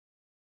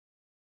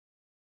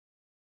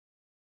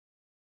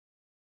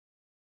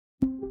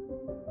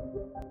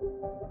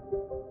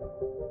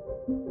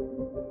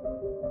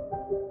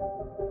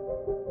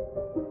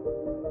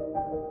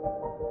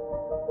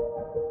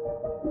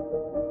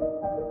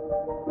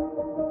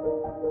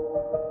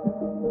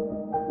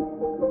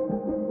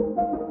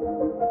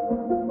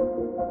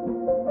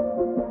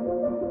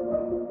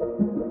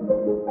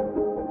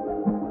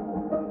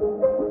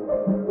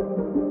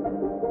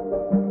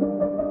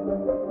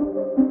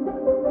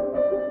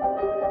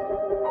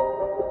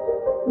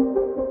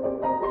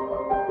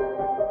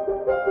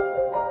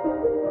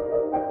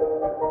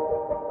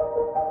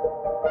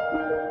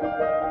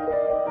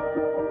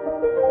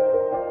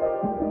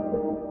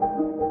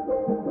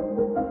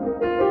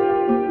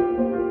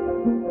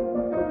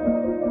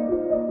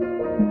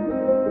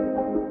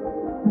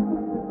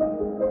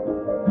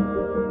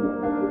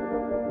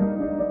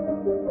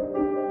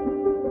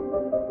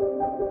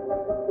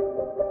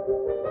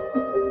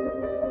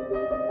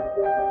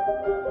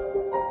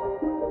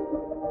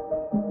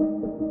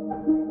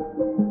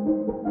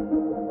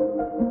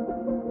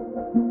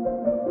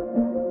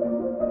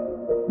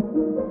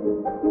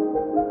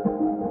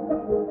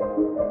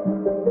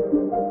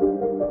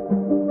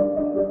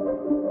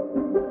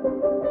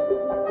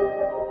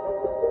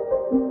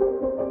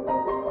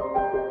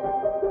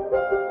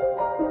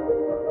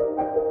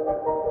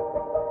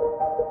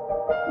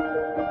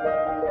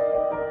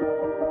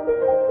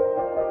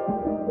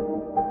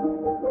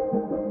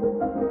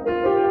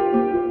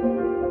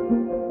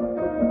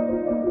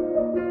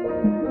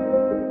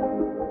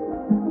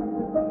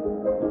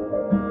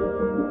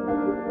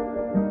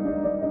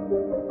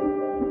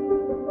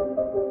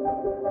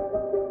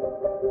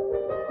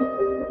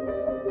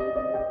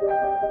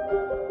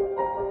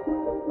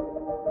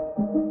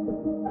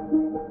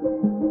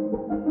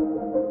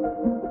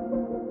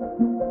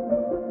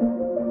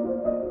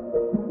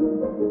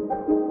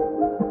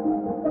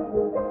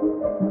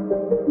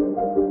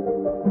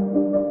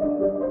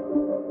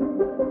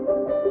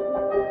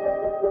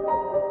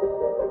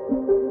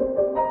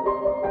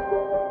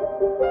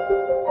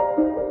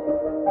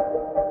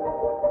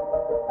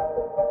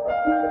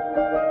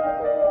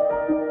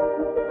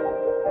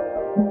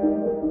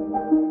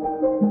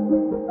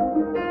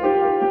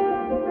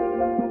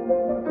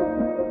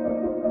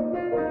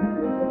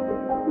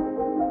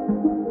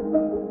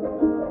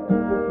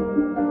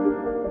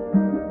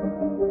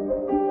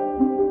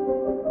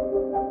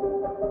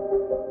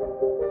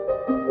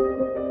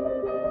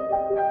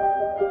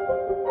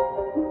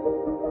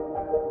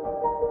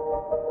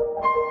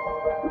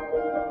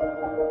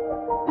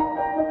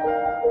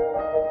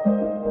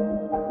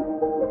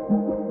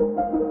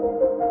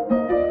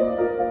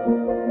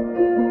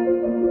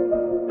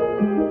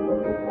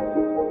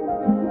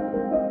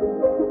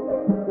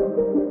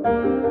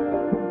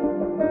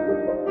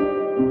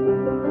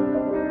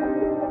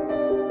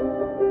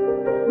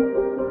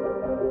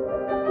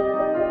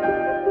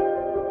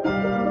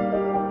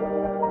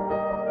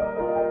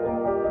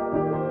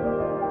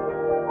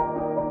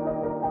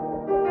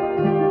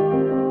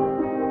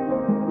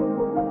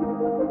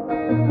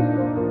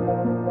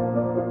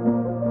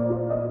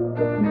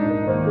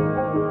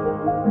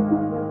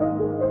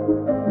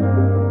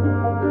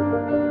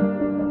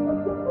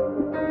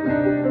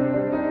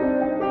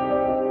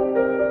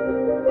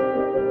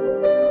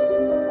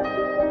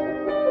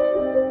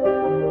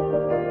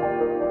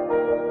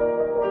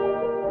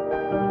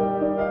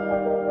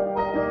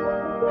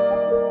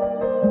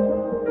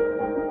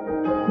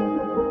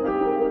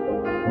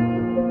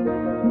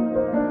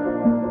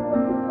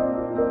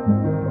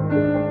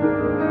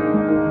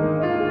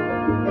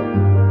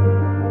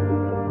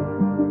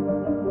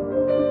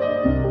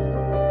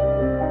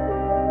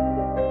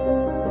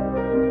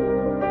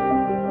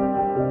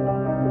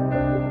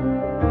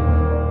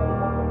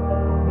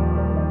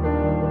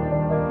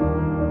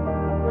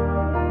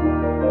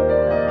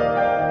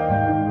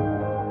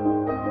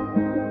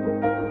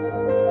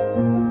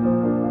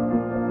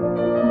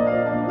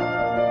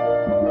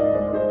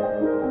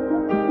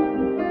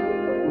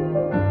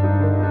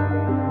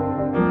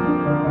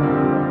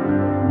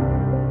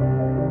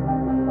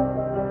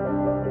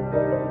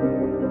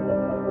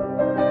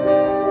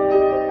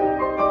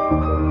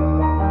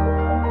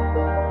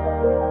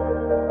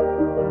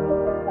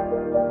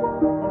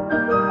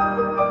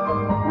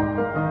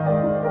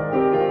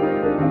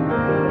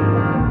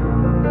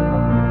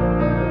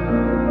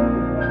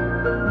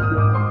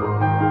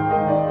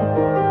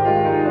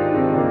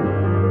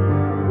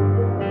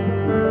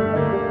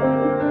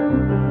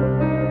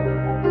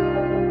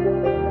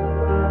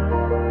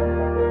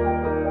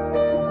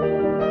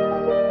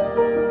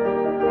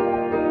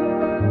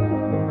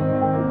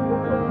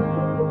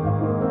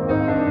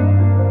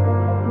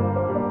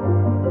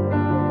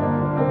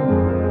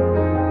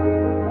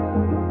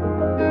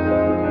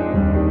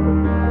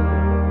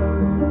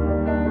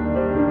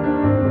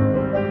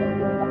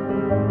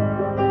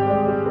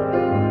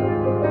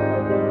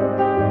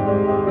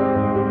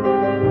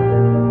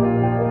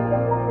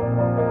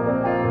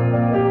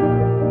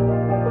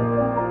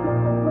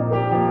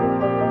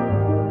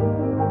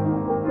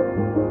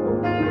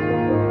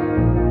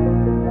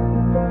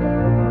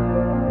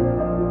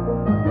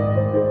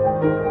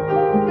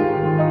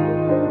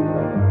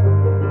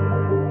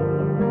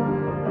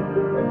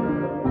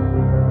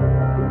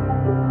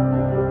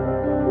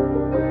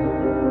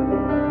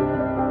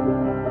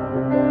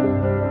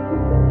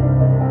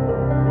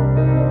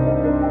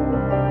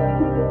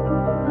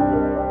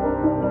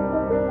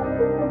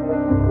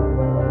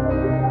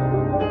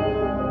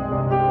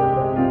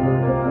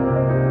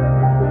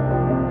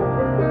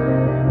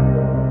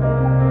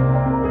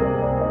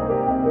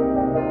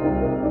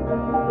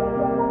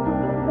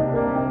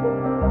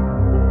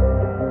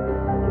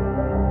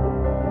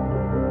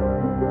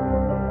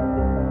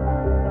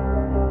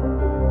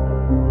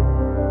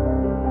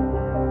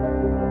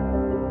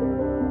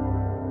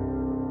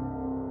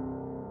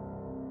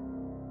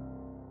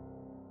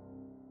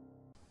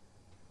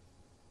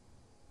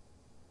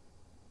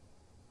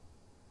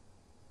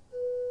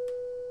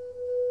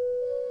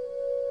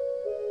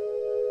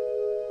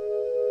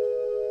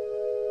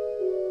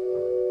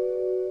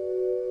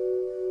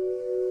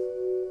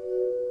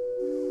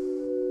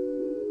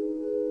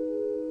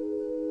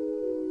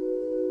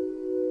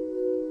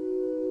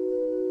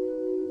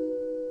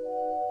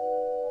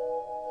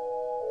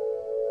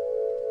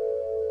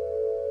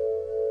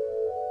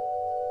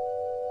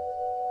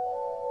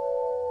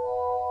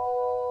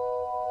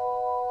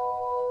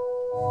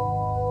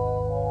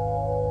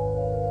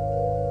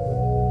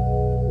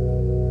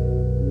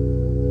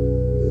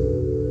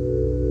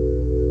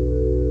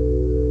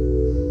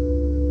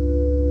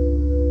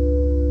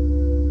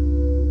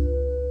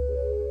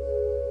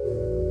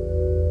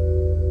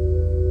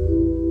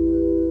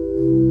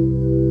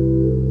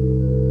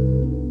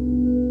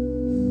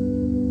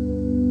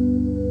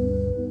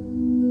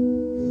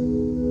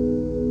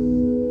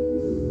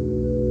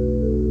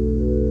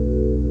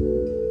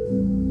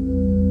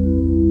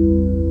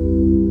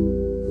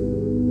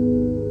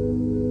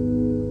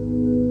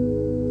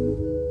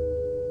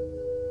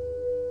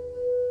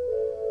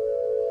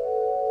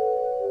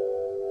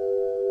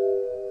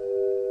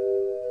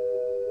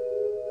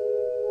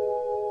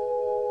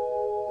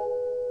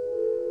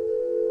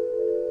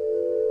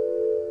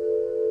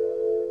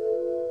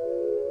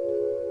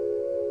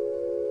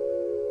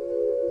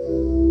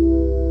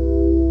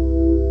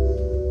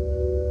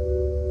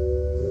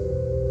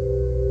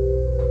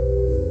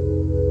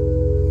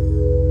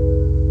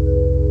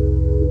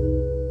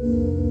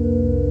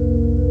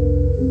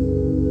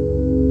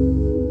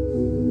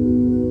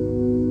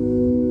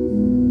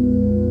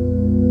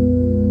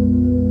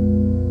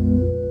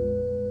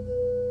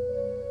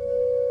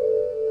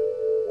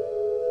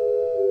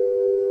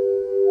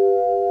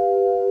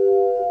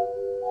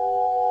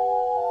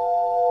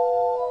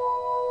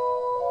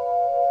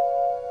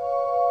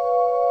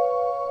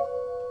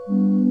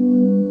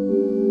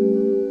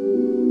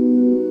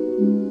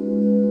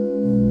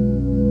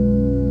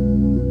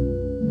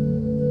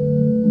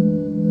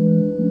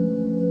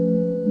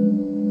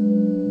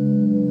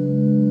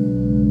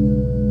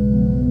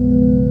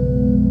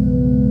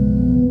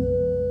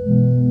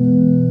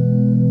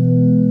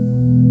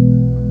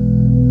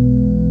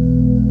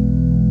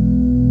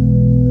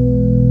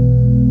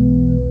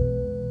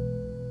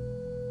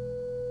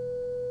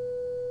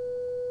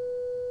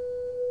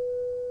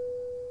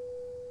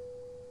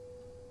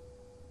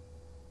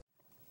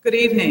Good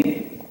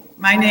evening.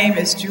 My name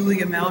is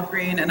Julia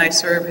Melgreen, and I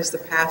serve as the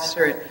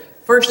pastor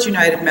at First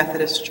United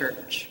Methodist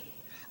Church.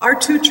 Our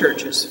two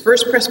churches,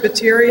 First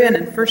Presbyterian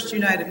and First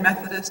United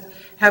Methodist,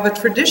 have a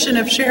tradition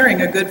of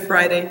sharing a Good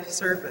Friday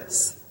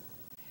service.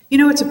 You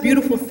know, it's a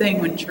beautiful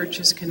thing when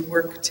churches can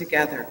work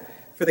together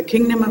for the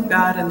kingdom of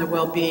God and the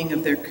well-being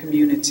of their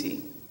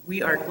community.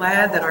 We are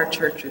glad that our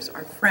churches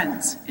are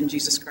friends in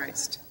Jesus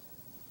Christ.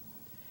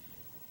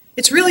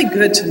 It's really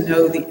good to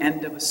know the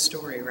end of a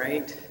story,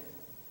 right?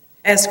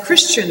 As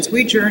Christians,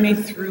 we journey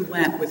through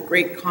Lent with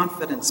great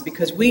confidence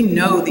because we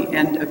know the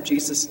end of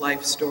Jesus'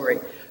 life story.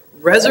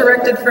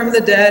 Resurrected from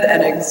the dead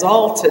and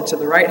exalted to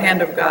the right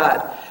hand of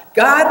God.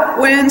 God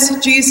wins,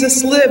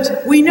 Jesus lives.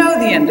 We know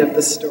the end of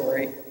the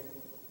story.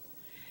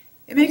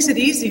 It makes it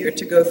easier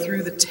to go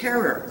through the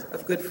terror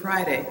of Good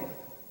Friday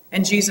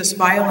and Jesus'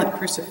 violent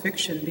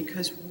crucifixion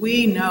because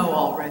we know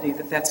already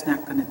that that's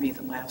not going to be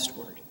the last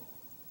word.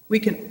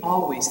 We can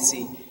always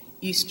see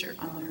Easter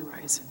on the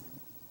horizon.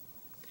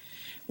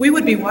 We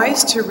would be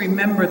wise to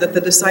remember that the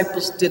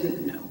disciples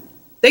didn't know.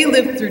 They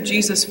lived through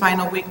Jesus'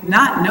 final week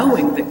not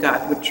knowing that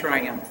God would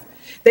triumph.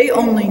 They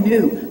only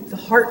knew the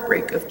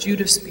heartbreak of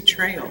Judas'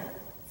 betrayal,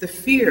 the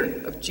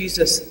fear of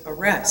Jesus'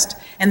 arrest,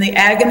 and the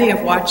agony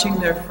of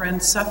watching their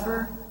friend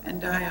suffer and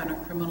die on a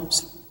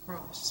criminal's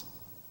cross.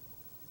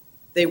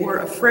 They were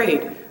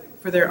afraid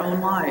for their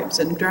own lives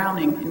and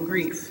drowning in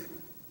grief.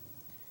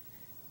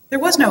 There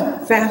was no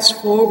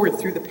fast forward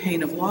through the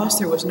pain of loss.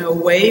 There was no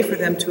way for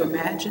them to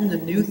imagine the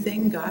new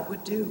thing God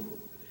would do.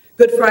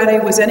 Good Friday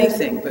was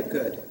anything but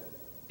good.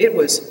 It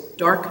was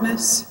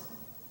darkness,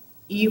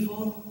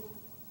 evil,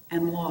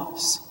 and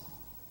loss,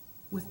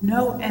 with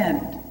no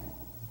end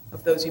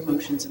of those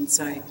emotions in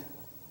sight.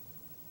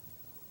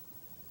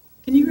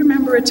 Can you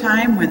remember a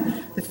time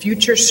when the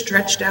future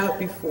stretched out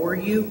before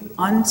you,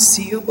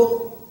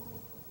 unseeable,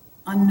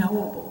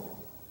 unknowable,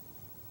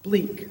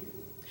 bleak?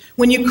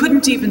 When you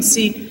couldn't even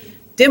see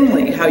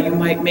dimly how you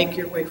might make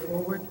your way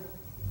forward?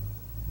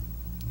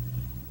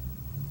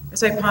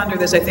 As I ponder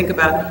this, I think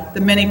about the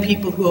many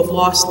people who have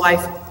lost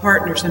life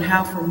partners and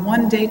how from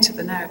one day to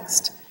the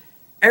next,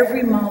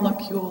 every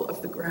molecule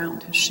of the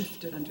ground has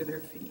shifted under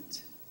their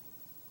feet.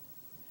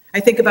 I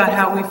think about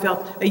how we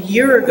felt a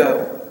year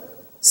ago,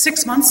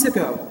 6 months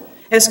ago,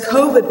 as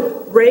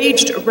COVID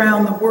raged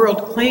around the world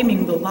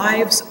claiming the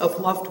lives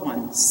of loved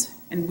ones,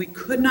 and we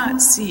could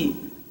not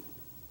see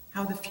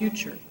how the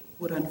future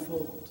would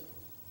unfold.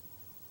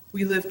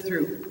 We lived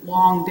through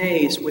long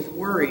days with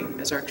worry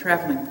as our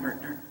traveling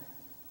partner.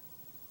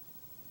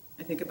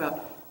 I think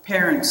about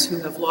parents who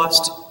have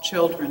lost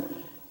children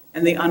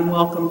and the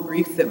unwelcome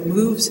grief that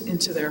moves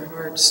into their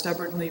hearts,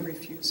 stubbornly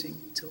refusing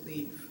to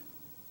leave,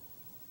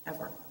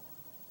 ever.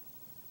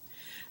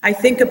 I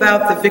think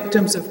about the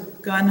victims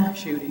of gun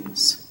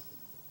shootings,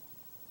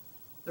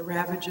 the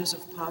ravages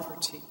of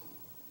poverty,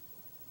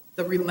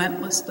 the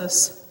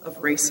relentlessness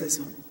of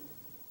racism,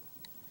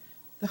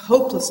 the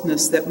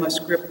hopelessness that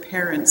must grip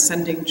parents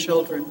sending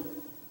children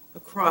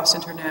across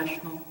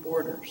international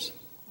borders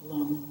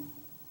alone.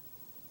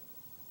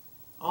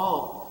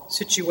 All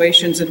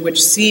situations in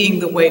which seeing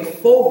the way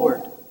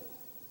forward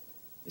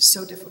is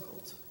so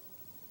difficult.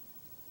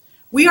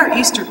 We are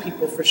Easter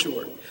people for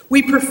sure.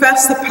 We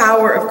profess the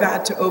power of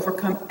God to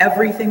overcome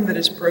everything that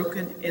is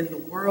broken in the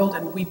world,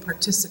 and we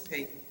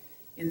participate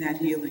in that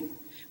healing.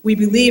 We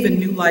believe in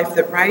new life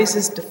that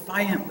rises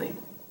defiantly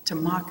to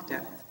mock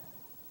death.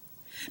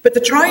 But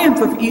the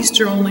triumph of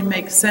Easter only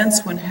makes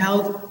sense when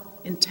held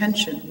in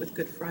tension with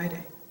Good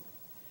Friday.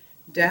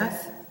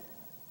 Death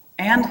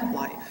and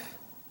life,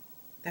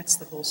 that's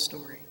the whole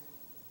story.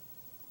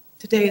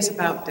 Today is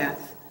about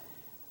death,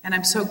 and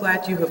I'm so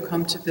glad you have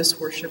come to this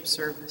worship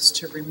service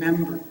to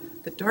remember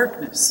the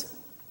darkness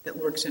that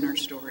lurks in our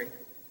story.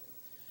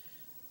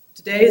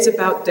 Today is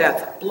about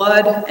death,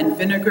 blood and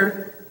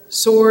vinegar,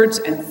 swords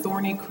and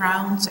thorny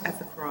crowns at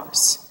the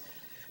cross.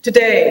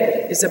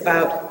 Today is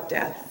about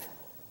death.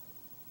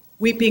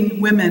 Weeping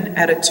women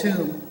at a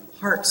tomb,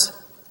 hearts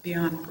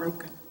beyond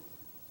broken.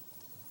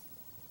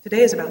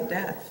 Today is about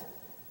death.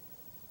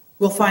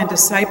 We'll find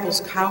disciples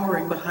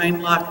cowering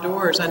behind locked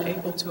doors,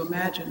 unable to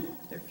imagine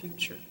their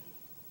future.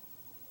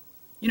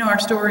 You know, our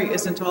story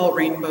isn't all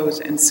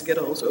rainbows and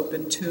skittles,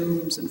 open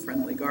tombs and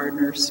friendly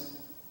gardeners.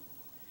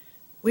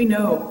 We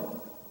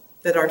know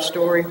that our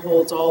story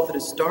holds all that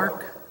is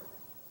dark,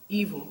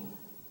 evil,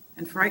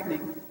 and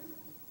frightening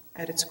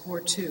at its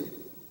core too.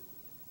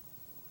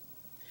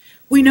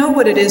 We know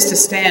what it is to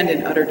stand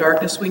in utter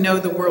darkness. We know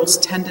the world's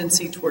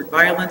tendency toward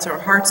violence. Our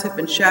hearts have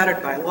been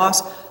shattered by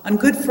loss. On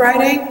Good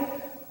Friday,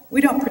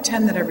 we don't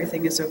pretend that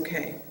everything is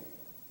okay.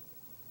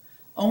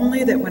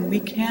 Only that when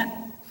we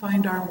can't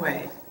find our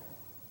way,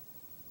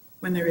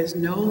 when there is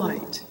no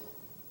light,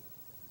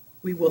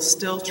 we will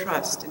still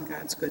trust in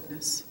God's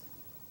goodness.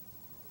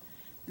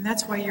 And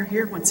that's why you're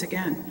here once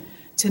again,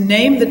 to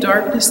name the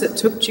darkness that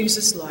took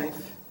Jesus'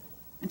 life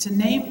and to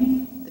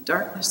name the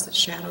darkness that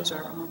shadows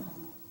our own.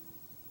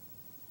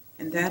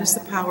 And that is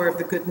the power of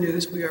the good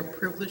news we are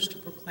privileged to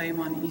proclaim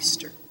on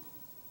Easter.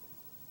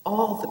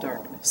 All the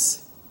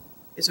darkness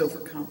is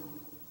overcome.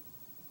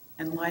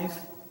 and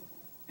life,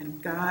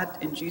 and God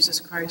and Jesus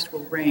Christ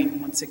will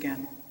reign once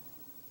again.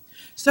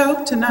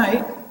 So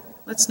tonight,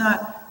 let's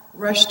not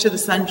rush to the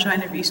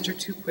sunshine of Easter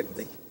too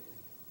quickly.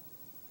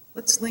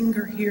 Let's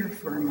linger here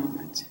for a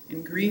moment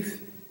in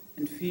grief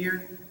and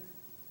fear,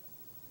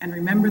 and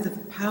remember that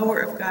the power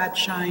of God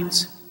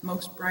shines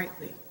most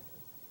brightly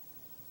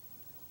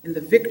in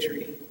the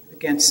victory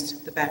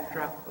against the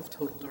backdrop of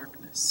total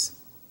darkness.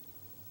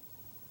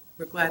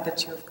 We're glad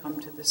that you have come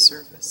to this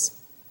service.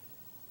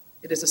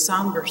 It is a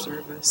somber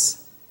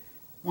service,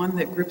 one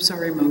that grips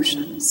our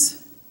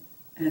emotions,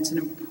 and it's an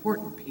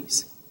important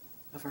piece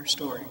of our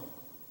story.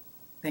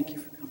 Thank you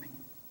for coming.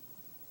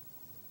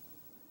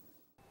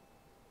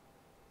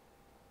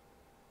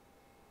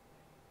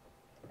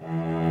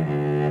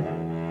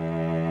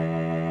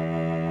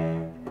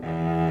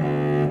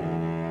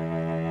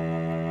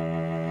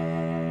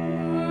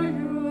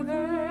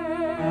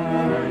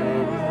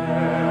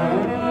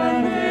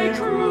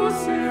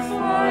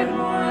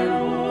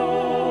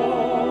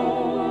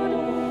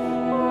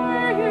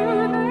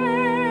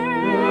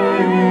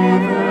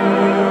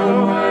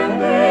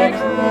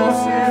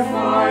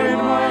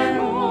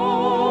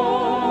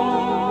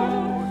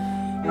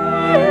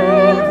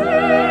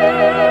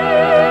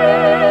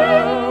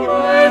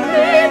 When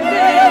they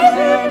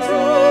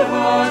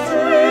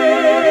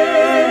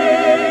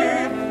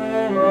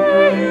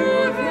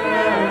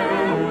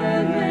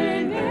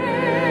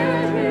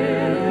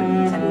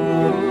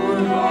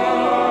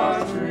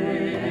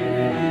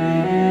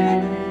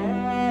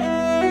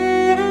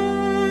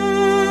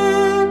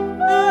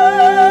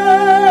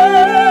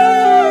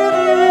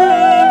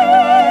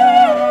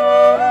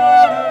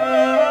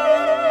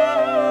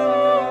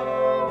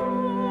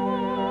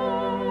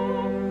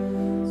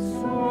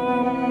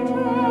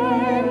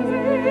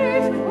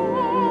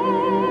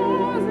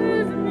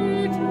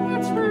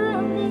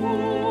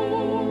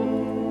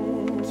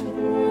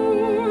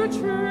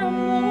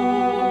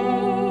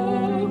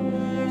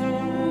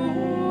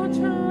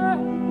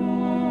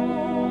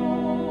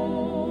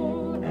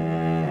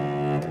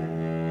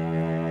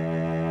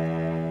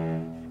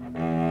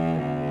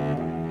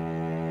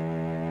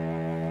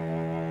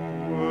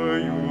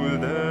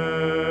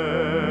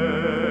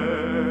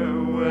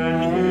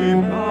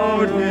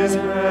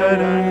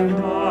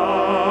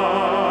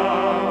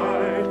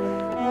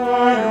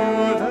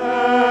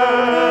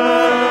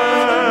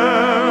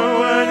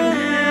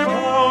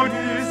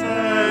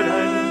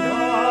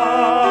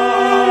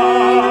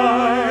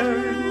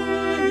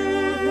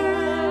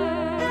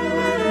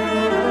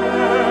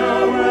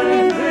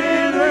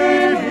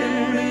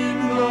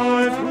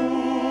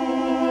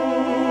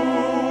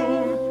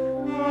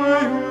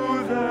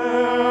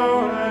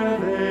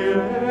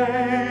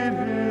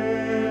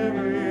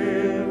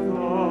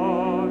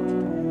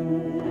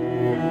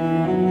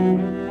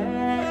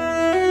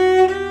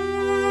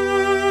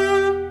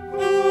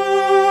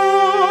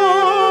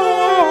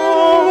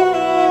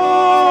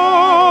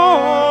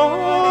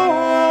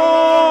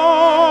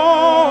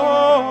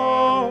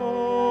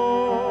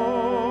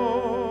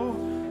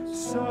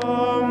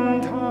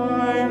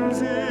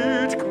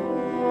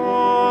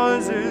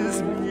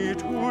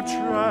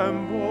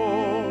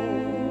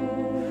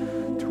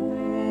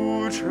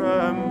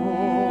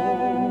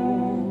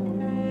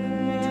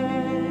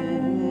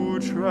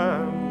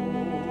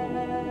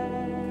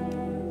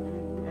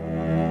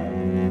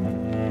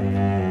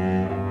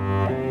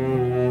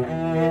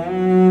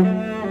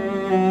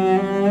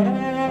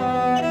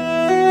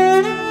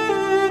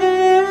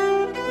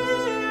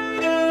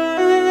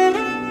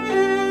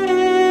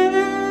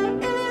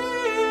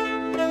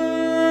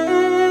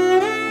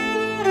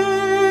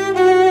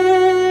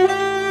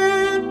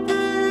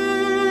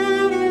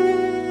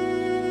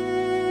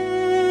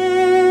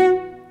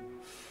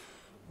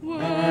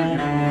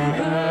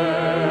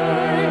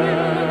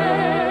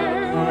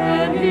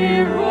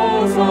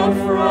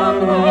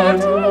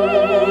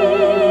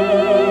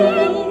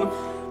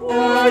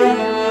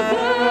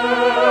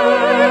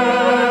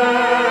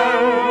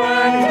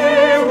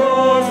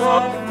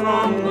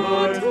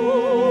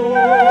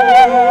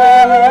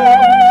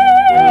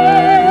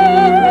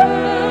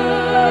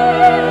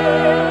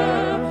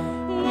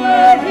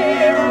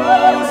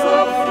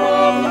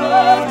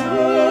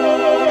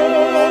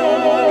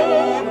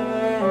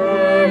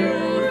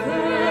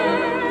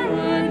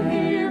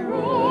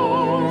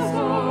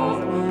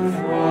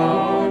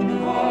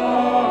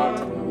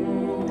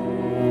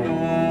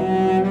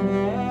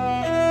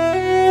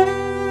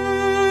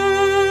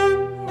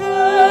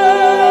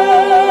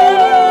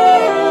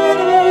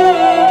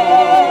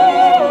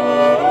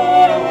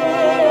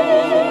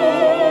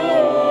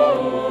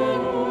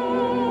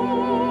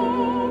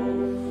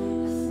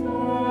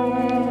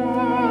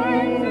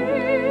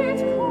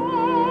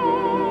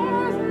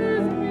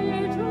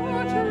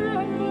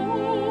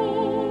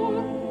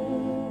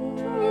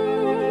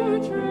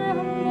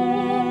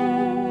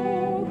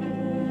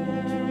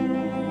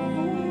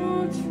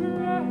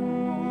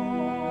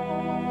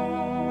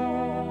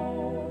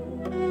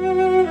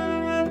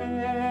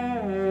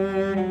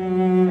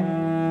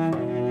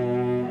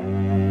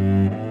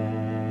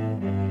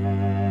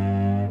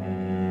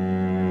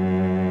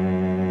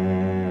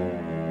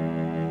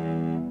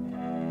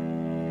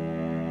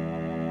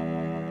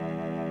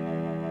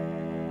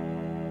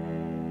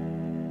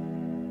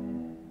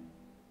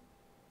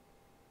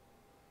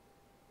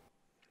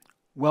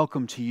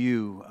Welcome to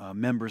you,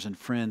 members and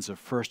friends of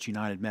First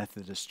United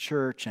Methodist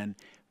Church and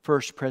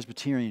First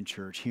Presbyterian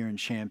Church here in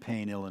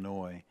Champaign,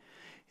 Illinois.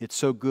 It's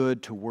so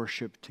good to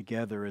worship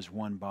together as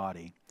one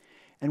body.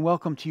 And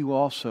welcome to you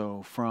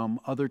also from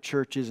other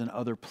churches and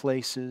other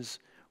places,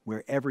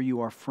 wherever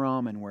you are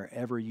from and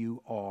wherever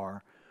you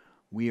are.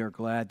 We are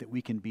glad that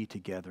we can be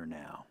together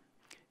now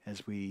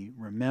as we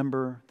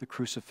remember the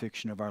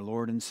crucifixion of our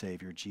Lord and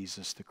Savior,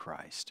 Jesus the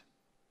Christ.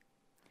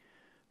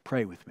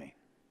 Pray with me.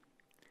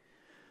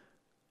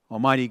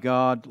 Almighty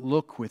God,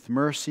 look with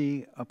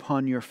mercy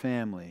upon your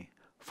family,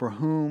 for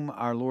whom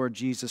our Lord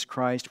Jesus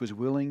Christ was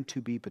willing to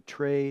be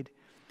betrayed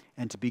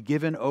and to be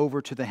given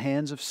over to the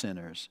hands of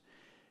sinners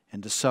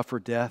and to suffer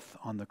death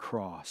on the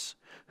cross,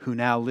 who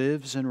now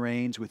lives and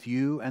reigns with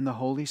you and the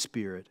Holy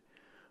Spirit,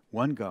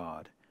 one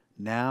God,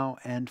 now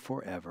and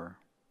forever.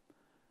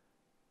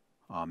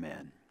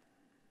 Amen.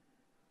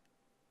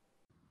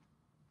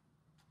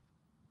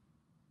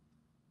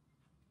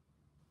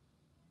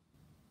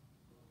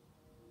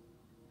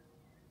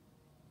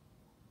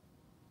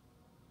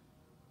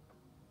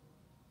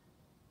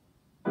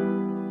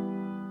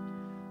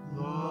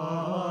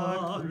 Dies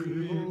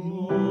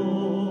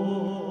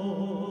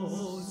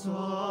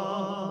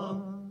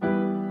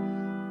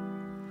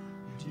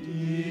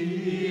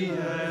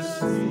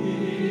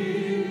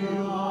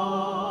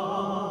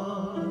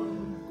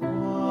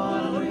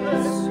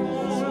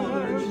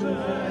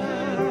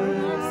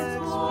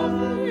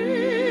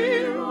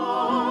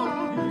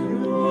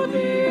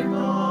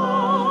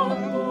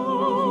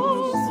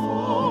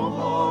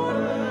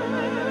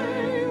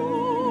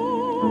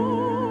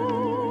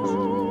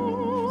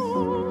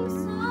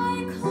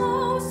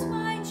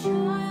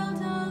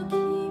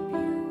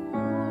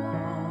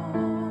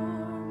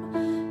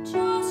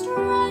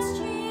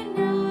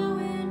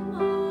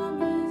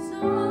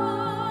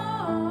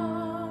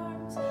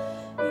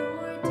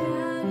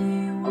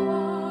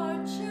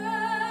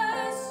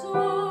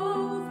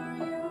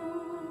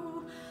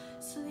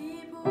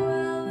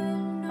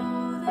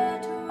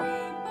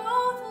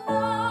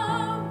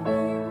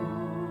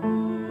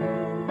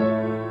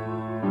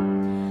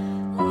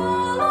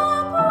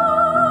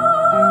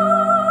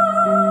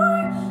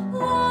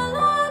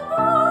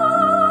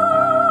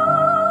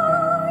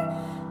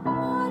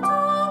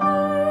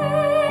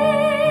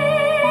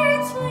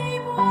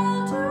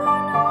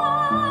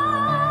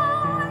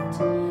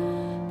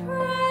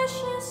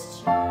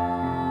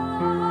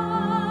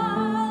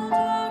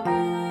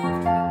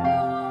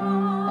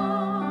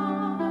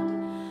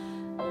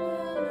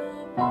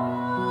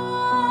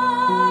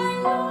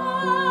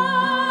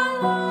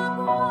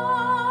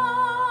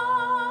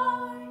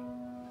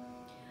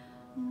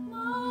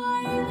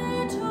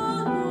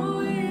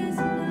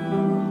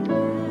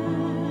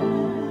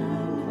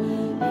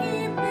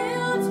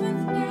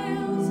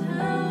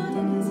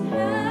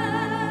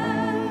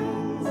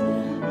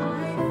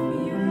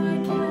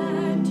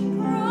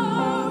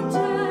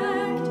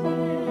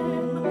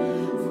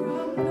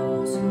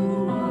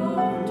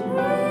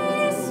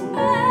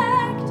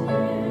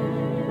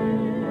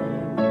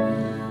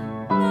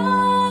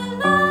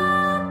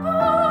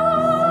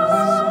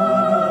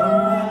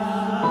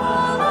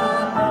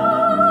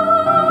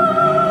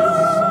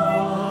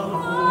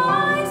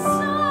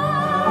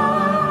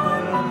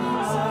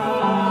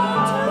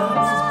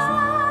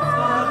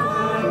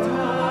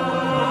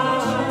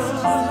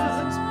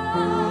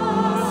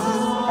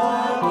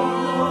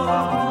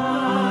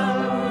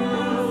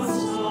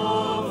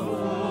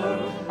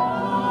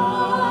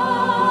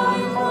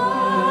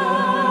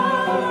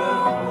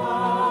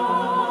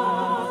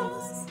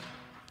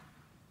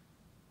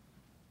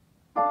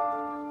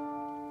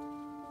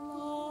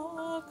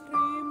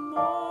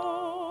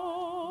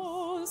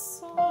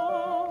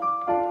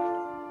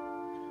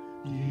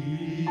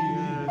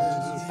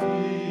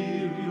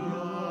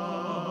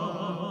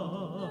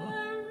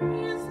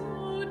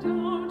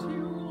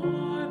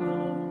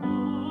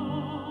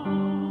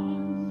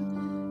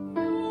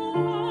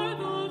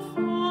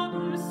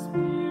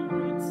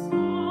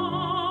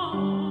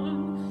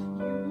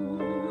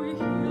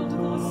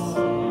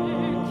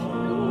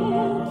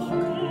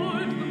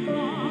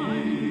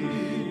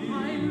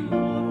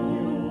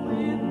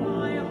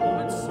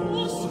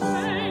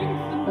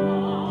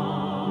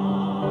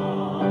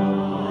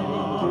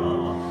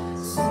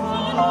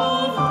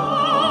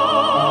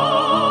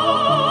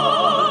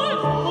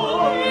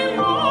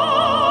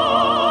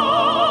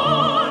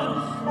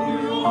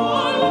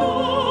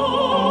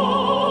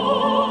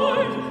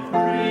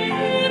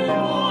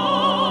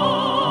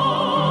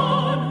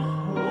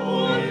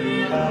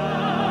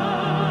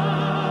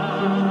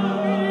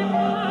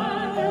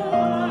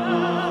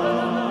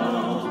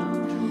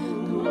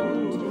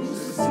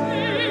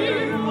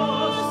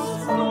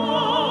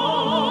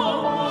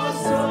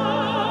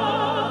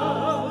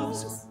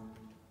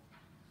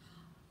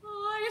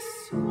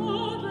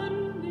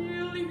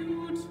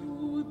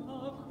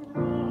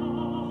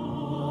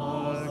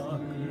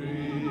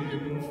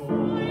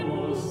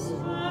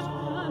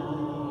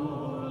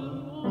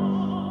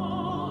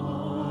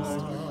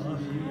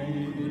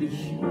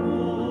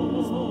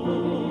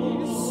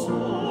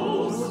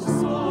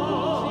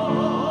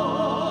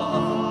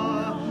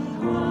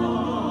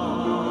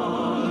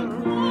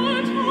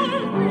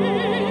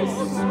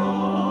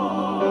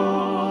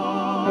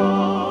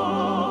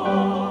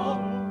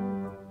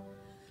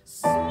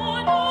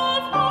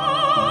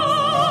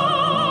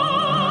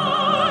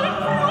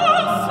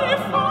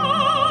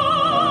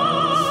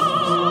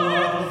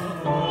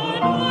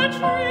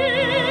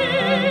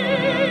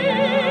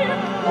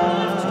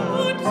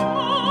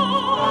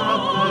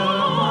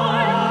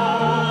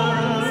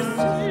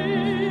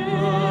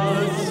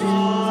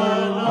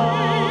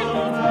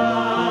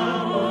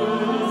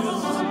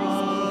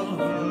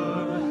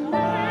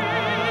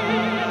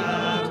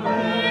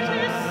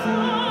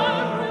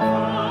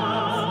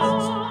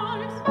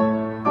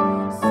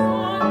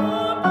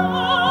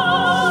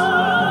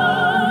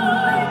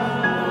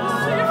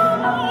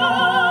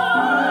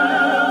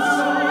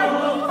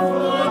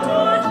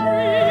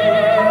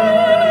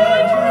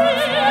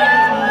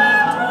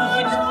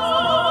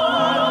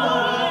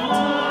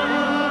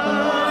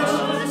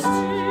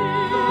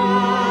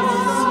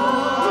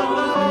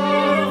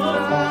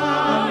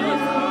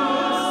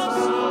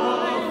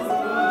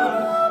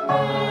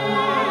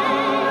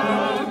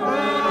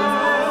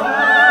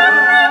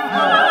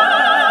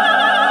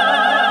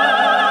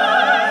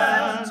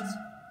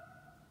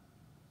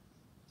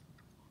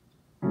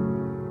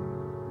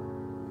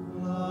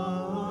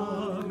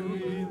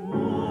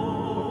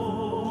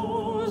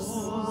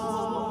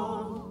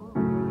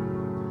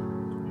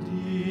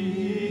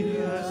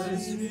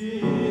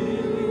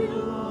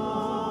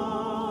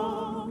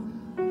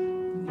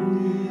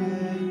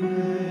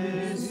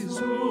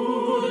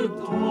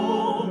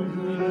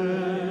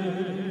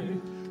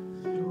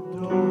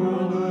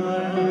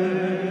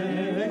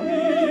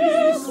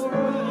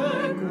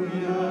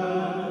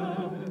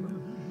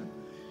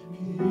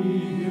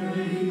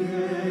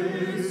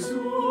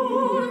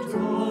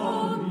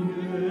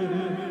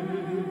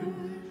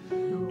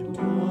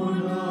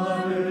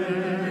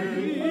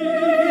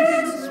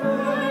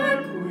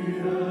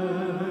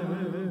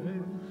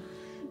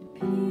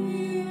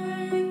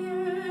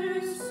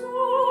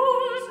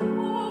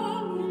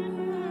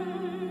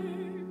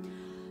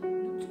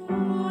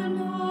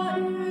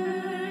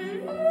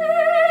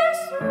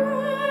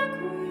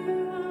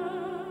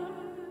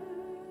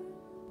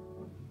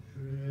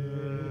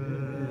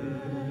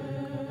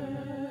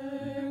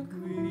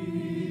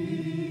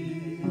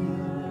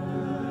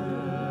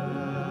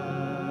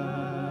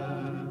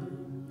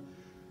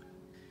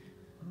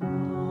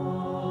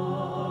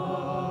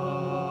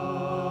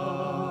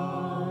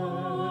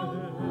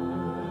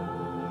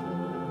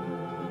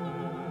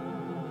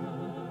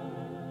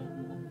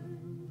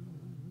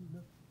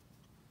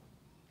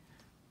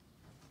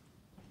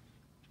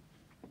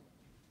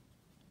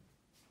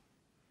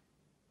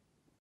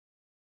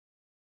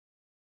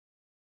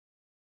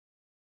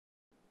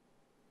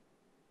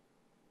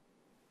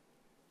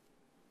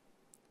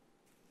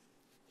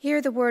Hear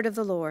the word of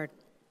the Lord.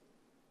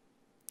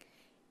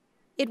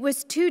 It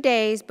was 2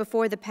 days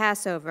before the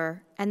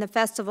Passover and the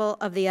festival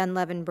of the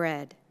unleavened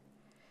bread.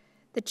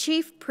 The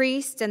chief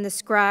priests and the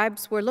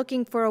scribes were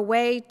looking for a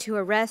way to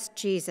arrest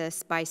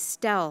Jesus by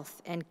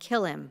stealth and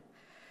kill him.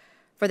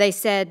 For they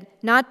said,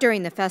 "Not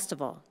during the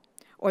festival,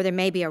 or there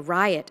may be a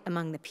riot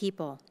among the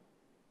people."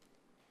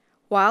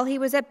 While he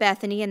was at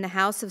Bethany in the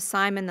house of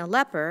Simon the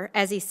leper,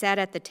 as he sat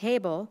at the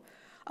table,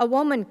 a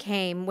woman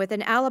came with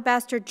an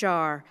alabaster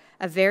jar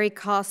of very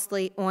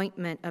costly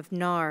ointment of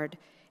nard,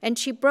 and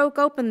she broke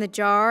open the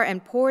jar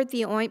and poured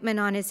the ointment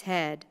on his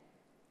head.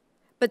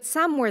 But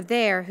some were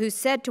there who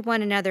said to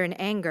one another in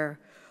anger,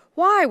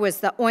 "Why was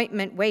the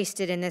ointment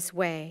wasted in this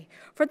way?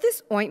 For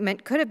this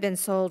ointment could have been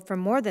sold for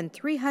more than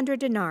 300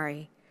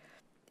 denarii,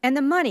 and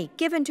the money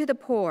given to the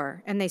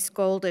poor." And they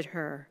scolded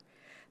her.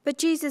 But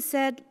Jesus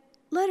said,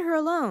 "Let her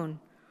alone.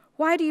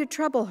 Why do you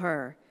trouble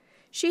her?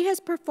 She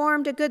has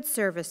performed a good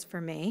service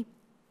for me.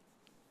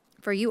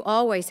 For you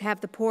always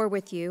have the poor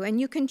with you, and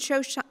you can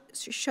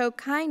show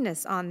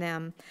kindness on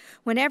them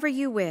whenever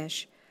you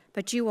wish,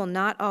 but you will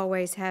not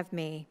always have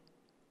me.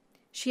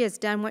 She has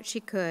done what she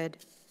could.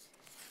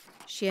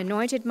 She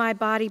anointed my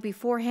body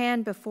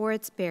beforehand before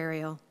its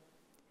burial.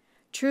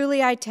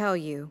 Truly I tell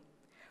you,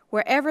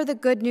 wherever the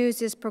good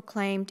news is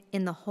proclaimed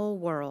in the whole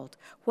world,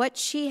 what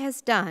she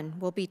has done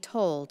will be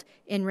told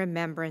in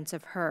remembrance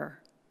of her."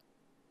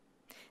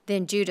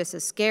 Then Judas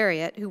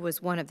Iscariot, who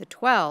was one of the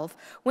 12,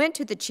 went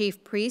to the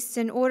chief priests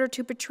in order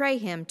to betray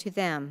him to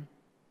them.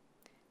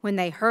 When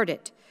they heard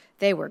it,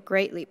 they were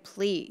greatly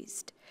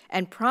pleased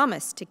and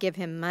promised to give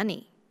him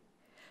money.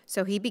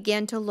 So he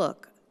began to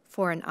look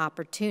for an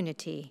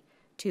opportunity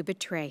to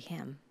betray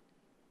him.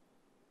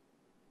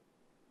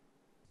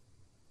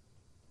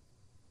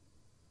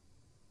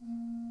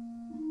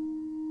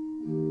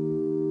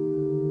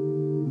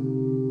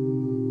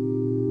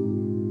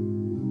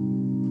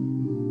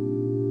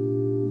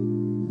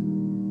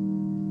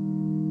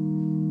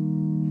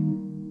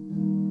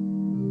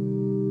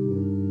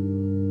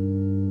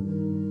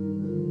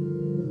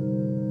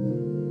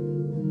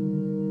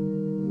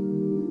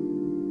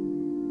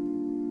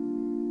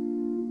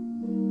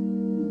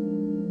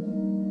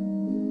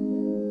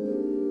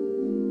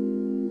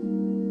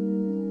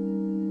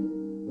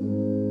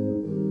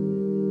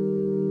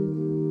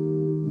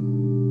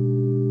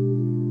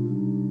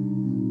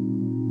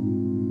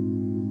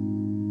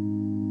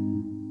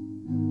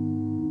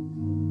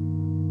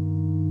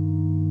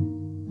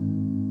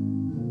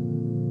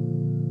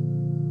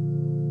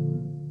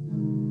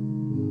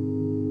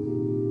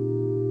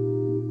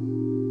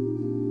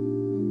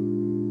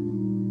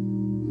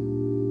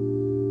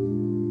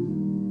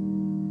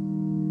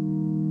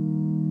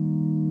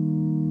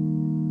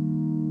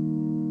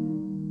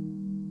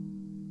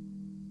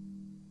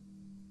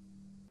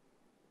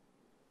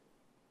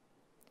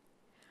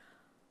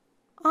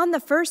 On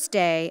the first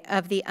day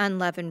of the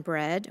unleavened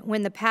bread,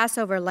 when the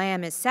Passover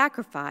lamb is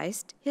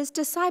sacrificed, his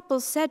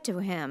disciples said to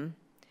him,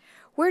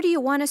 "Where do you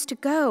want us to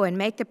go and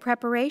make the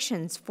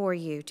preparations for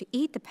you to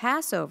eat the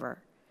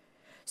Passover?"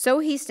 So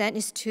he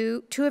sent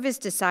two of his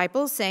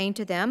disciples, saying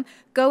to them,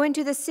 "Go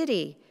into the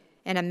city,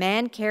 and a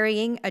man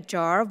carrying a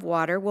jar of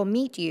water will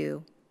meet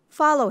you.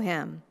 Follow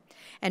him,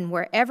 and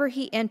wherever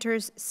he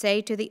enters,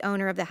 say to the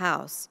owner of the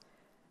house,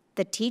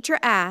 'The teacher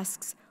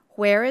asks,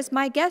 where is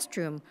my guest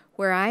room,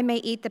 where I may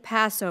eat the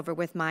Passover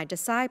with my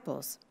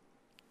disciples?'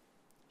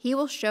 He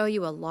will show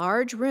you a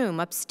large room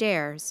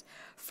upstairs,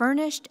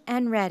 furnished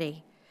and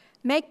ready.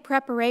 Make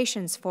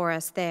preparations for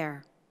us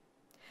there."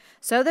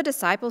 So the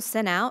disciples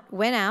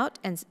went out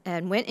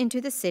and went into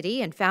the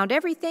city and found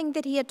everything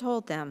that he had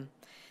told them,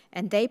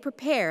 and they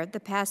prepared the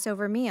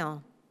Passover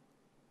meal.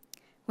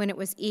 When it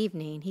was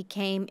evening, he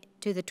came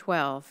to the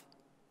 12.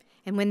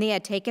 And when they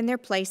had taken their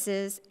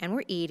places and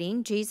were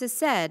eating, Jesus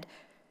said,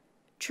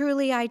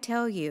 "Truly I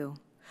tell you,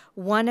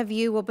 one of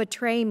you will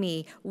betray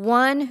me,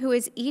 one who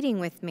is eating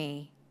with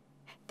me."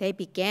 They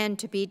began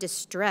to be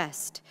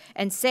distressed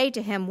and say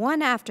to him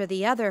one after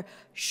the other,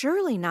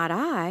 "Surely not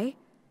I."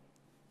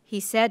 He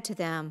said to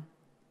them,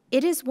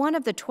 "It is one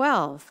of the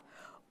 12,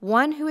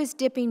 one who is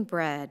dipping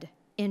bread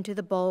into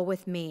the bowl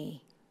with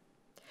me.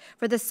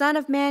 For the Son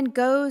of Man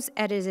goes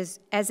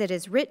as it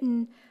is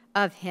written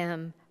of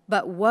him,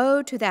 but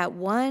woe to that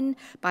one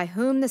by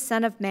whom the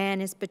Son of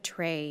Man is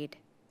betrayed.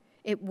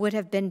 It would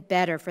have been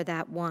better for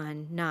that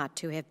one not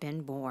to have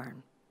been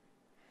born."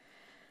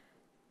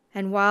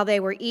 And while they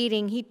were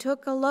eating, he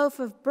took a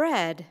loaf of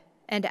bread,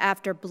 and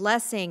after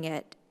blessing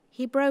it,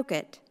 he broke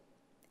it,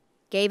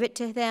 gave it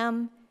to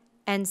them,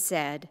 and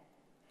said,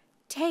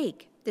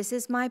 "Take, this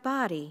is my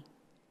body."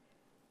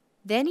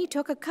 Then he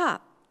took a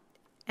cup,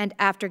 and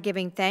after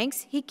giving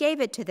thanks, he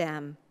gave it to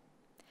them,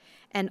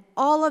 and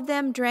all of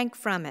them drank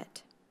from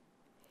it.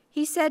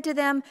 He said to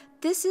them,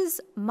 "This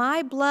is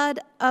my blood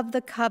of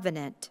the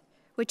covenant,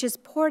 which is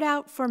poured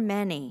out for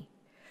many.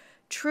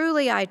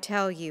 Truly I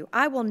tell you,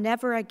 I will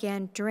never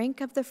again drink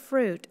of the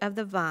fruit of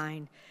the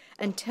vine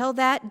until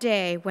that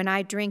day when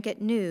I drink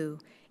it new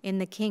in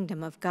the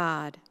kingdom of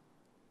God."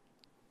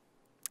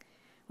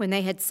 When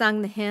they had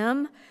sung the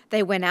hymn,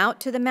 they went out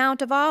to the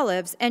Mount of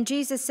Olives, and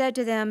Jesus said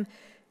to them,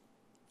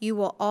 "You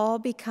will all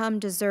become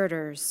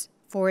deserters,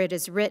 for it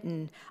is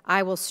written,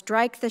 'I will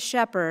strike the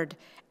shepherd,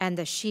 and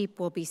the sheep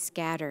will be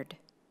scattered.'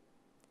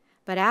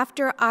 But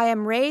after I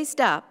am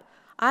raised up,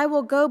 I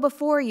will go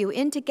before you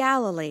into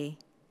Galilee."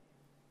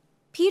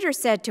 Peter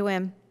said to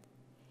him,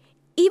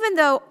 "Even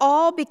though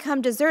all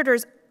become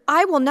deserters,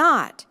 I will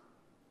not."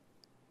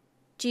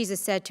 Jesus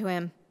said to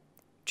him,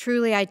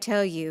 "Truly I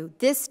tell you,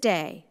 this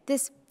day,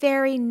 this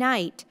very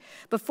night,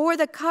 before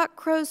the cock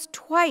crows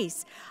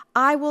twice,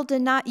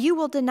 you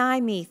will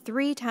deny me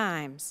 3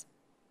 times.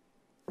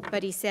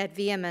 But he said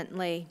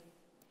vehemently,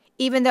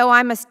 "Even though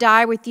I must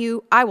die with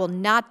you, I will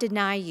not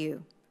deny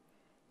you."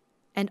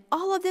 And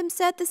all of them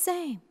said the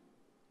same.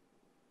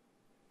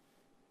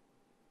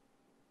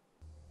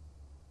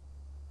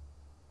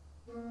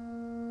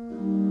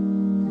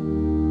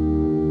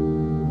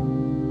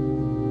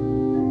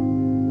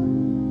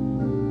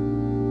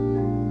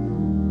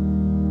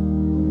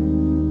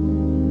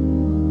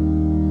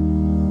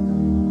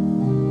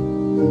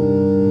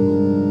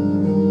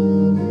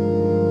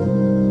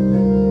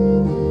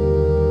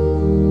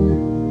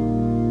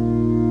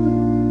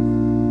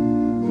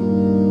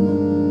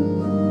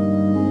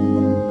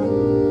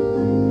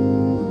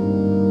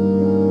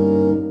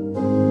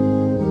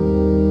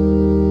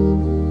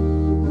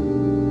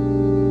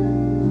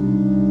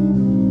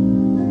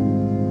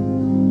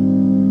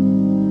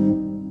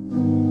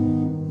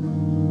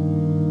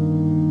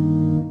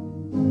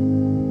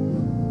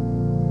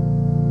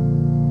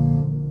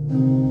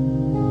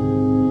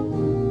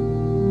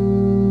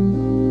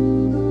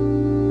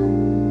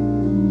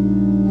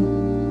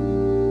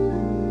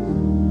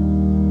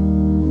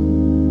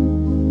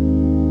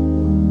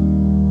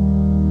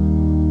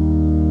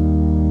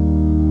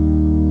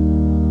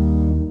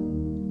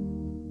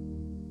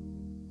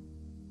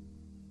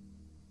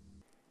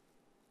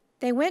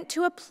 They went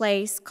to a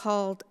place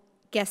called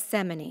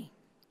Gethsemane,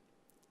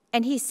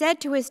 and he said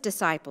to his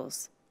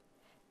disciples,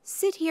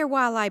 "Sit here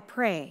while I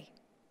pray."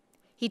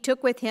 He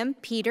took with him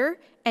Peter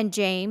and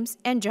James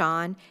and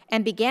John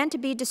and began to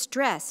be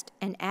distressed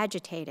and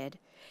agitated.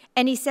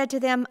 And he said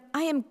to them,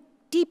 "I am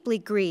deeply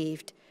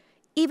grieved,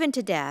 even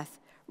to death.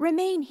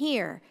 Remain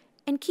here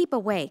and keep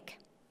awake."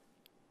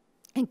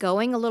 And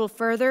going a little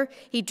further,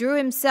 he drew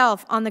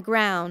himself on the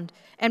ground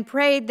and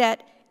prayed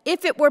that,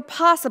 if it were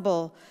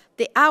possible,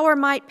 the hour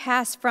might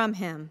pass from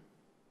him.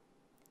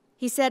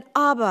 He said,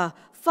 "Abba,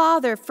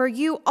 Father, for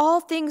you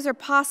all things are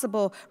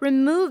possible.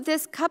 Remove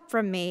this cup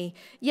from me,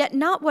 yet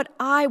not what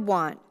I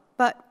want,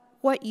 but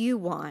what you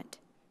want."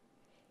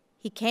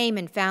 He came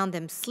and found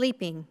them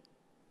sleeping.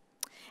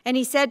 And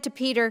he said to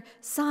Peter,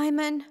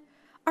 "Simon,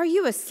 are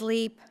you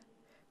asleep?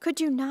 Could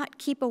you not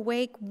keep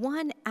awake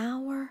 1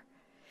 hour?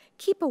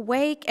 Keep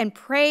awake and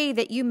pray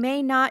that you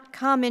may not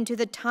come into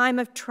the time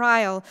of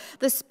trial.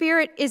 The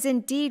spirit is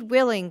indeed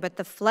willing, but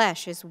the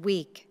flesh is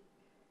weak."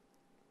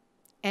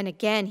 And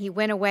again he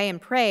went away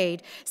and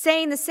prayed,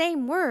 saying the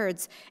same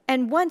words.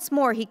 And once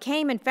more he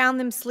came and found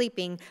them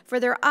sleeping,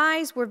 for their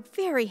eyes were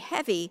very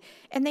heavy,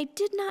 and they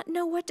did not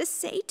know what to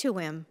say to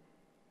him.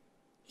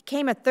 He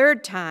came a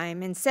 3rd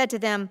time and said to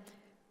them,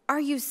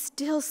 "Are you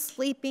still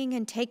sleeping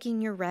and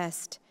taking your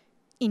rest?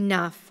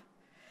 Enough.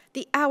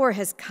 The hour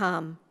has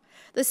come.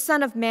 The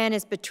Son of Man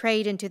is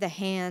betrayed into the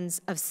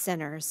hands of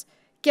sinners.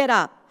 Get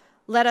up,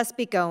 let us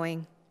be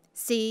going.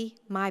 See,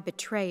 my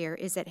betrayer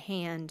is at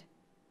hand."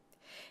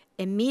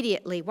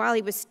 Immediately, while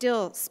he was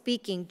still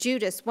speaking,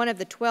 Judas, one of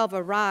the 12,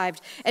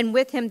 arrived, and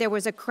with him there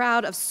was a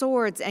crowd of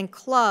swords and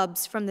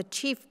clubs from the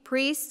chief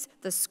priests,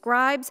 the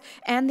scribes,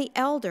 and the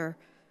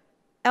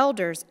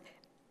elders.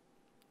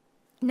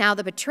 Now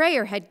the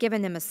betrayer had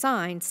given them a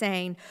sign,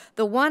 saying,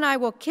 "The one I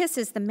will kiss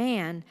is the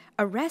man.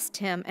 Arrest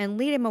him and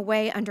lead him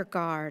away under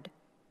guard."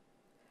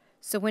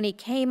 So when he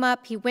came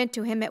up, he went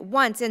to him at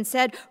once and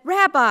said,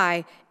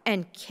 "Rabbi,"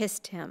 and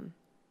kissed him.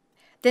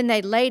 Then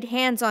they laid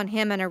hands on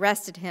him and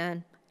arrested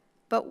him.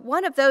 But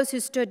one of those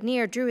who stood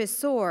near drew his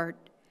sword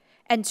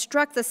and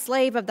struck the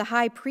slave of the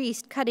high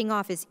priest, cutting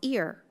off his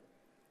ear.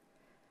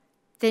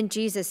 Then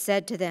Jesus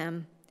said to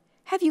them,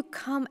 "Have you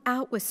come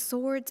out with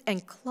swords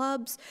and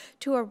clubs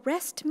to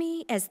arrest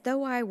me as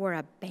though I were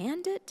a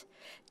bandit?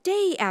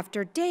 Day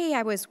after day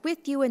I was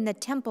with you in the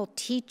temple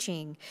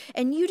teaching,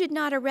 and you did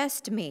not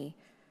arrest me.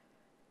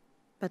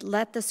 But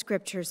let the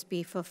scriptures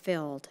be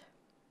fulfilled."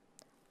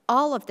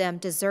 All of them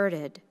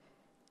deserted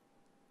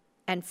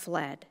and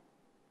fled.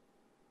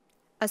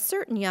 A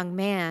certain young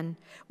man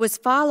was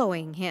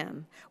following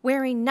him,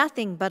 wearing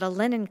nothing but a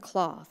linen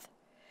cloth.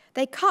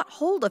 They caught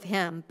hold of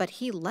him, but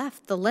he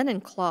left the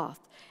linen cloth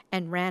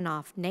and ran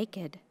off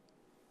naked.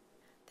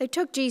 They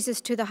took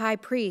Jesus to the high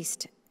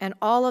priest, and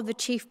all of the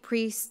chief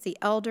priests, the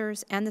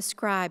elders, and the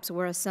scribes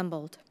were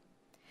assembled.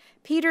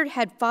 Peter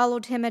had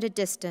followed him at a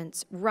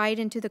distance, right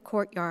into the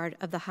courtyard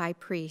of the high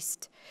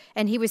priest,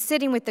 and he was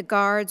sitting with the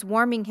guards,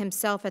 warming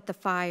himself at the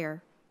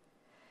fire.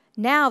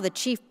 Now the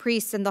chief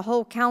priests and the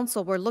whole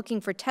council were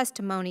looking for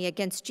testimony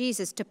against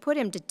Jesus to put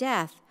him to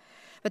death,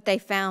 but they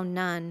found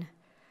none.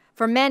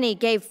 For many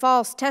gave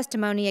false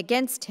testimony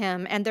against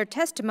him, and their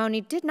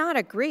testimony did not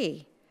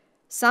agree.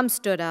 Some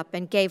stood up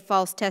and gave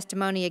false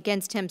testimony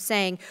against him,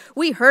 saying,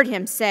 "We heard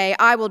him say,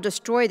 'I will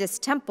destroy this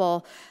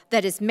temple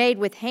that is made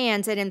with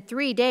hands, and in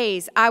 3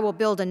 days I will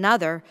build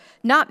another,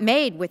 not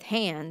made with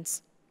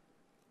hands.'"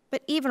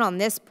 But even on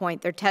this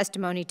point, their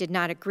testimony did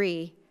not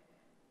agree.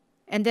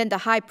 And then the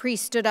high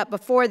priest stood up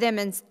before them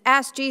and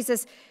asked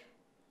Jesus,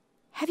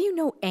 "Have you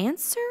no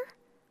answer?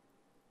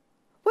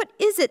 What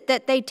is it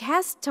that they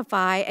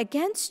testify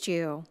against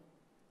you?"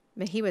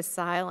 But he was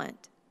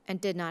silent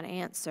and did not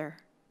answer.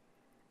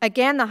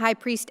 Again, the high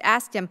priest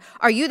asked him,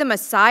 "Are you the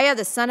Messiah,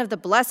 the Son of the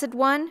Blessed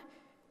One?"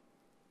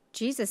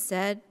 Jesus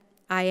said,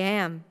 "I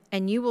am,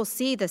 and you will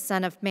see the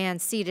Son of Man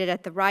seated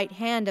at the right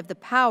hand of the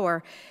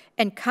power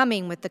and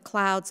coming with the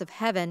clouds of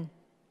heaven."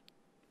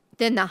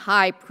 Then the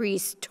high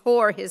priest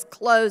tore his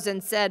clothes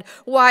and said,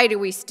 "Why do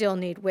we still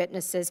need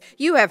witnesses?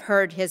 You have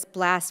heard his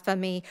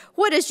blasphemy.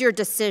 What is your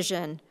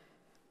decision?"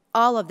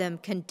 All of them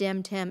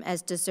condemned him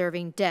as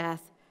deserving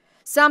death.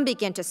 Some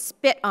began to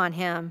spit on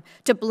him,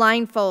 to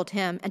blindfold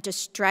him, and to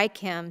strike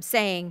him,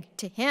 saying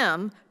to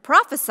him,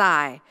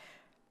 "Prophesy."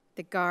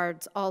 The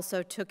guards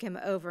also took him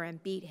over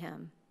and beat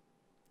him.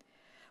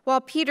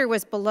 While Peter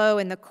was below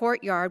in the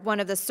courtyard, one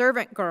of the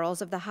servant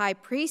girls of the high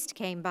priest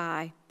came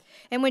by.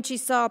 And when she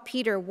saw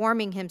Peter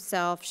warming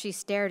himself, she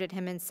stared at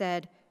him and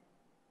said,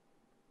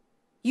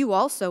 "You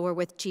also were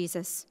with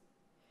Jesus,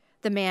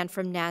 the man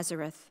from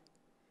Nazareth."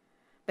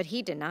 But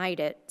he denied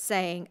it,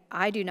 saying,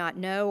 "I do not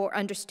know or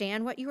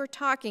understand what you are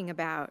talking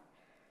about."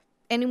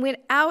 And he went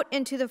out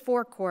into the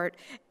forecourt.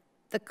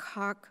 The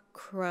cock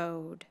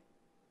crowed.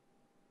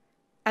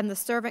 And the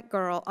servant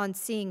girl, on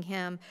seeing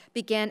him,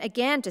 began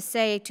again to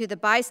say to the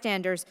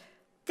bystanders,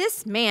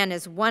 "This man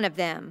is one of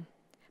them."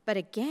 But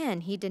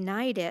again he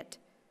denied it.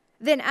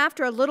 Then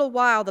after a little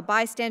while, the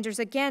bystanders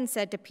again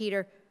said to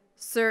Peter,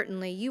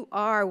 "Certainly you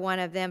are one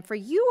of them, for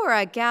you are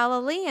a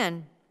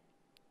Galilean."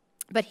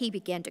 But he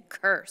began to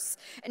curse,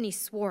 and he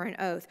swore an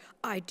oath,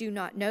 "I do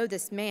not know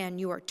this man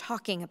you are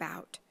talking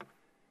about."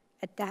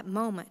 At that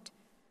moment,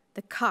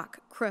 the cock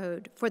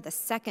crowed for the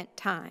second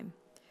time.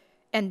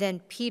 And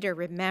then Peter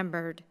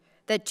remembered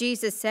that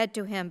Jesus said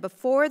to him,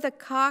 "Before the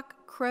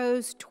cock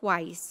crows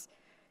twice,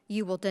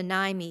 you will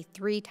deny me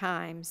 3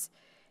 times."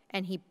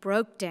 And he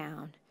broke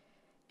down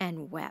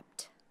and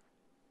wept.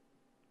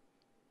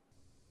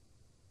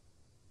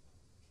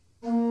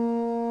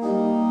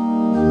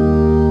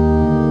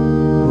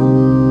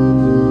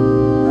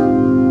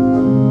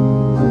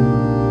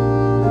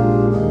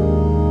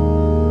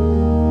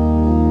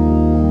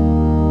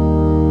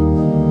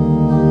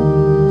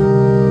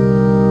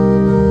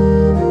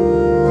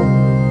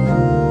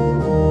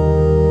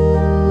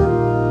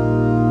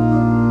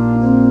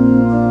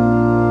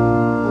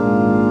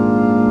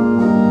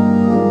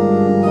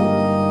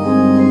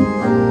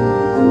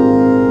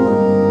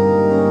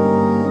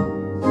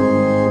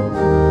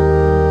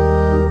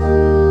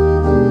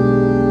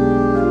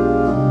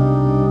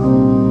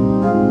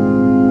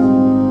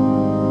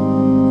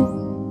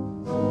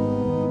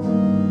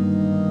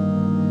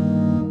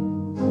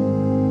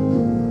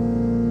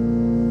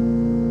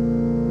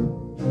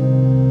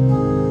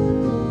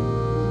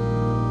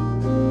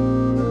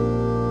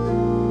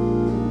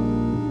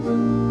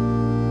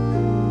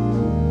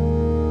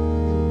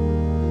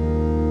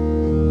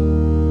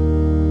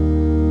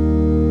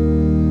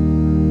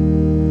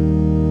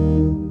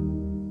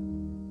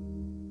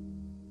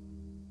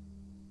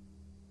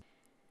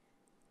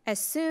 As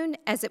soon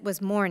as it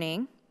was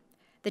morning,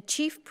 the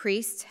chief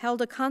priests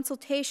held a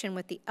consultation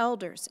with the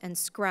elders and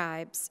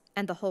scribes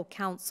and the whole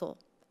council.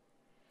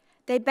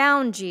 They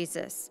bound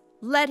Jesus,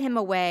 led him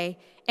away,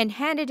 and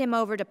handed him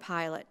over to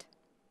Pilate.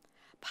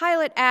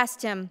 Pilate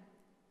asked him,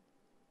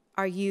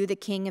 "Are you the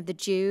king of the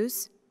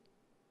Jews?"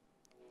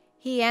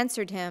 He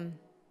answered him,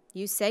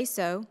 "You say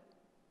so."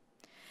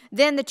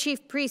 Then the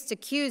chief priests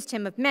accused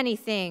him of many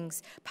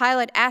things.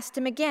 Pilate asked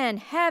him again,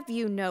 "Have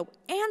you no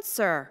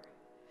answer?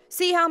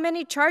 See how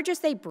many charges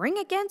they bring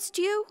against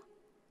you?"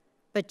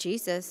 But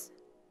Jesus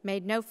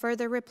made no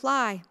further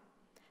reply,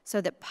 so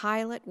that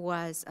Pilate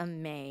was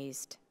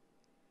amazed.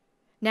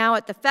 Now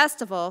at the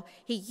festival,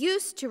 he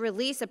used to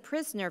release a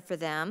prisoner for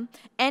them,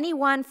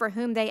 anyone for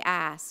whom they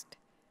asked.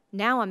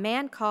 Now a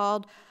man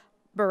called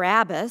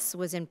Barabbas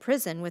was in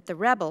prison with the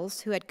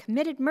rebels who had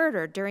committed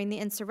murder during the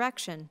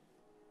insurrection.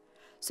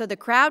 So the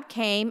crowd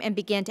came and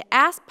began to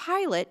ask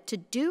Pilate to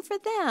do for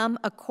them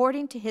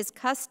according to his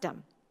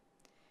custom.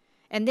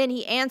 And then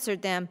he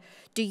answered them,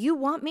 "Do you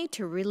want me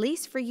to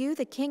release for you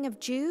the King of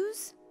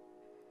Jews?"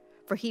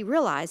 For he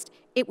realized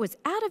it was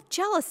out of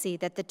jealousy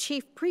that the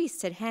chief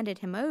priests had handed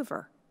him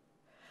over.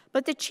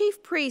 But the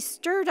chief priests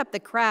stirred up the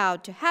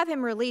crowd to have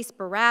him release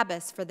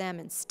Barabbas for them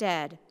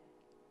instead.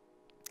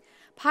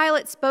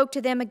 Pilate spoke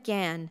to them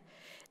again,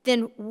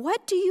 "Then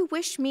what do you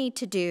wish me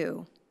to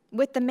do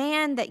with the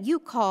man that you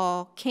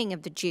call King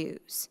of the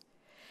Jews?"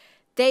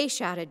 They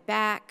shouted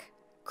back,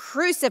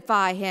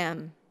 "Crucify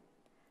him!"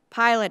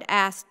 Pilate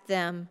asked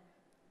them,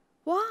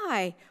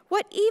 "Why?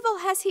 What evil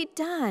has he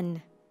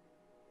done?"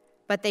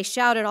 But they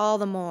shouted all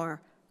the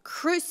more,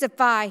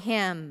 "Crucify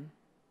him!"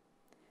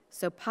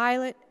 So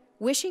Pilate,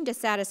 wishing to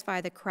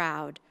satisfy the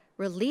crowd,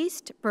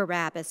 released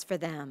Barabbas for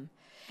them,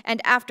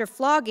 and after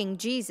flogging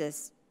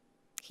Jesus,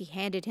 he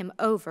handed him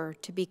over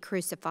to be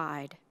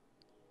crucified.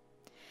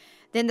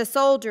 Then the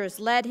soldiers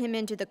led him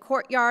into the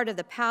courtyard of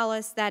the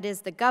palace, that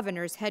is, the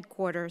governor's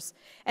headquarters,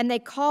 and they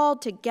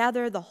called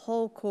together the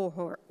whole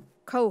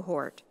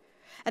cohort.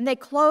 And they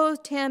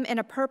clothed him in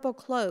a purple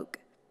cloak,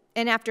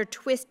 and after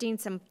twisting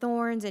some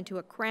thorns into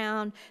a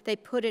crown, they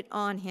put it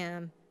on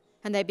him,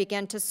 and they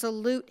began to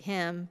salute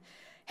him.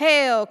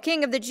 "Hail,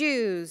 King of the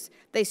Jews!"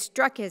 They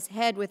struck his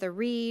head with a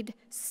reed,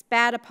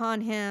 spat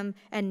upon him,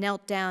 and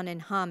knelt down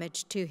in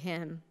homage to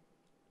him.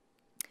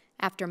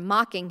 After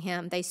mocking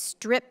him, they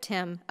stripped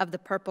him of the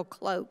purple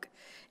cloak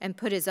and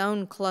put his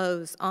own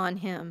clothes on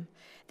him.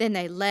 Then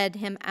they led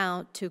him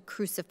out to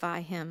crucify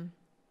him.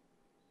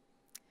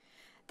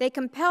 They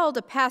compelled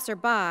a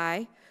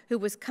passerby who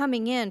was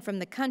coming in from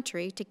the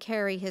country to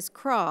carry his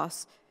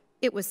cross.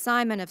 It was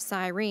Simon of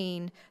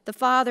Cyrene, the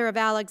father of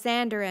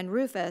Alexander and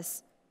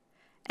Rufus.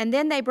 And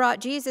then they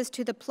brought Jesus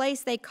to the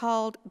place they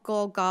called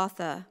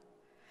Golgotha,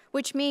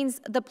 which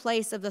means the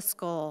place of the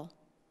skull.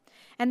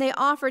 And they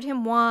offered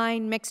him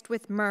wine mixed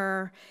with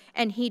myrrh,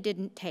 and he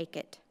didn't take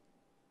it.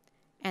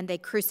 And they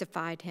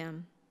crucified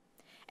him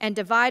and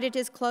divided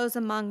his clothes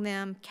among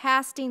them,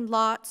 casting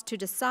lots to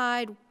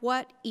decide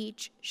what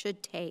each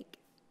should take.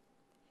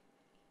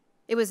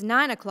 It was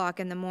 9:00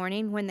 in the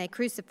morning when they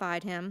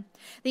crucified him.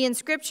 The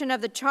inscription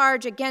of the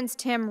charge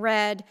against him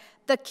read,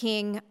 "The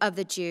King of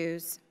the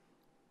Jews."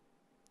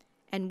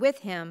 And with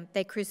him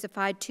they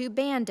crucified 2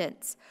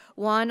 bandits,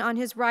 one on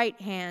his right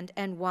hand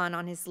and one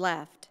on his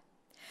left.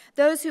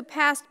 Those who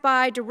passed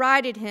by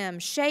derided him,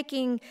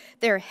 shaking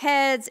their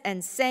heads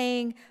and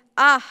saying,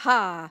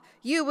 "Aha,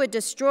 you would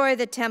destroy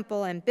the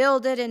temple and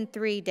build it in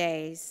 3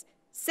 days.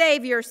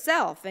 Save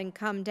yourself and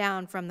come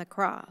down from the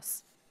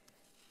cross."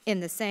 In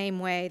the same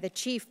way, the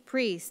chief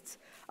priests,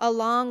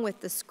 along with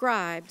the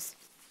scribes,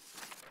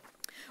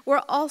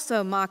 were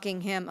also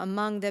mocking him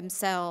among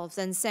themselves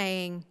and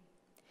saying,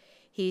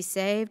 "He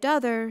saved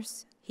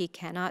others, he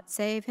cannot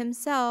save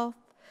himself.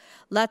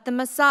 Let the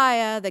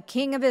Messiah, the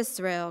King of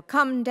Israel,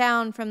 come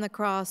down from the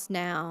cross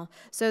now,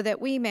 so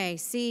that we may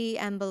see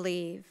and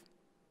believe."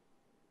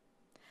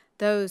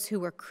 Those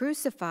who were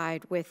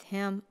crucified with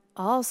him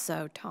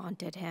also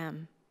taunted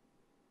him.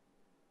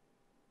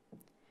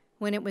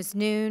 When it was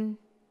noon,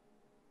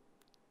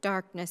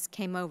 darkness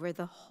came over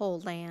the whole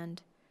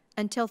land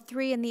until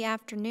 3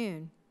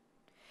 p.m.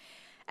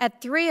 At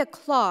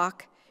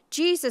 3:00,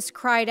 Jesus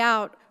cried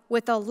out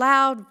with a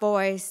loud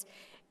voice,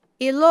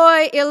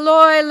 "Eloi,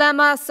 Eloi,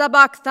 lema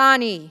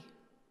sabachthani,"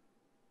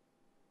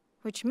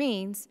 which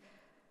means,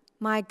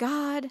 my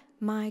God,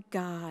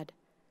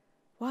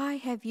 why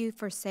have you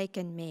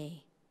forsaken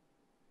me?"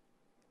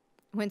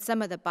 When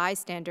some of the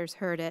bystanders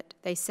heard it,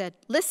 they said,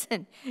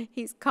 "Listen,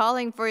 he's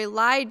calling for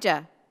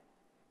Elijah."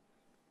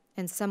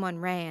 And someone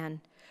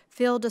ran,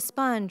 filled a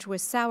sponge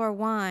with sour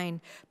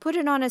wine, put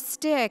it on a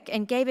stick,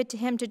 and gave it to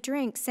him to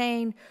drink,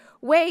 saying,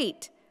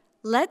 "Wait,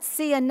 let's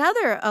see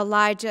whether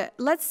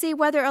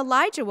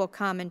Elijah will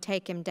come and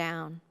take him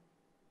down."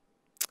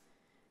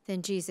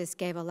 Then Jesus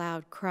gave a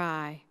loud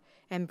cry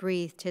and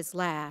breathed his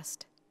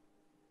last.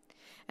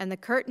 And the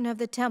curtain of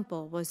the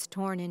temple was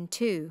torn in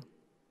 2,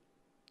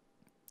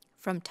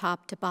 from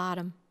top to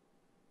bottom.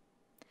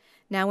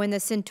 Now when the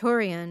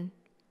centurion,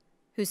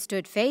 who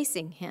stood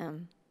facing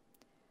him,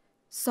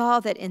 saw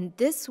that in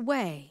this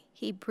way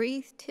he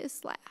breathed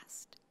his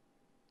last,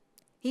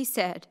 he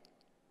said,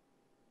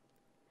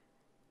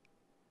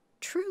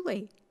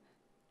 "Truly,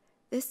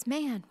 this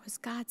man was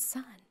God's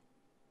son."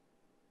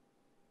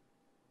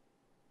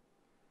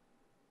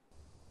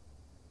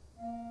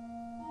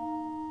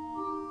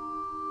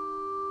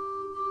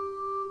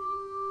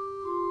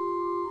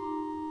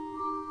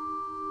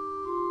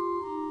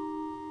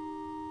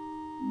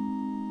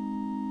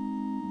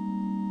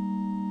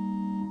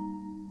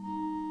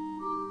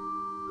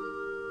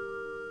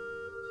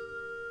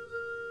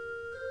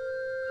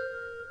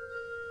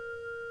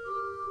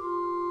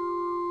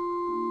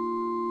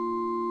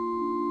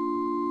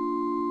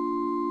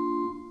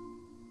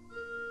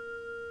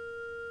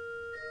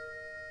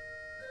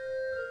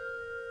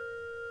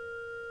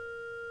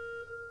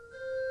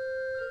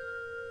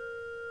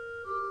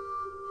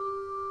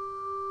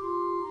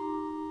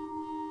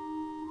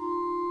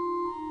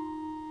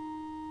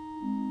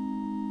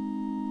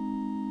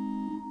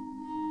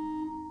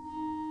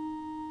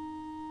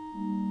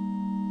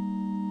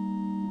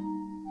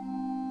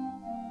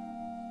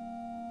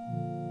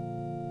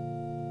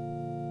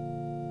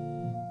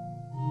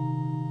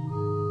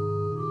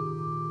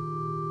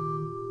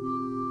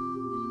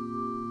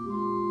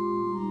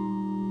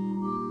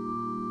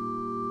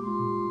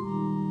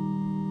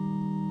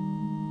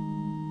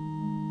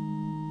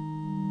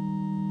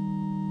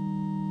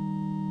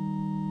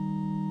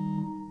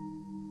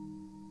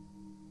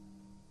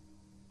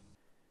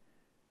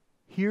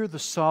 Hear the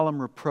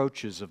solemn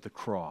reproaches of the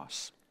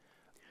cross.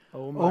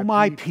 O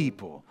my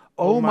people,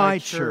 O my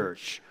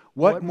church,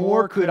 What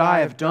more could I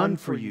have done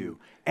for you?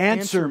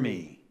 Answer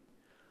me.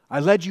 I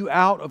led you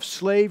out of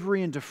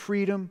slavery into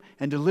freedom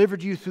and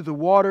delivered you through the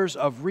waters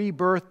of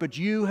rebirth, but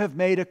you have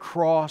made a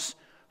cross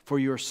for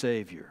your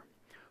Savior.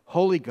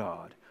 Holy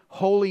God,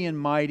 holy and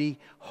mighty,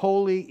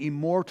 holy,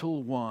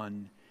 immortal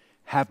one,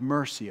 have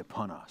mercy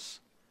upon us.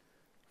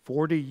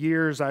 40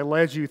 years I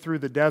led you through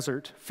the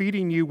desert,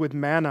 feeding you with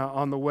manna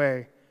on the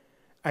way.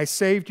 I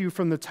saved you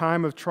from the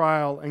time of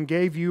trial and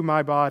gave you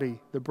my body,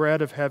 the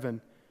bread of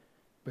heaven,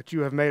 but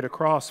you have made a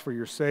cross for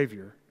your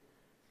Savior.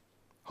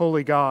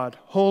 Holy God,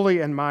 holy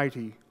and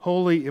mighty,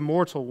 holy,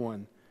 immortal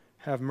one,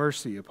 have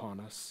mercy upon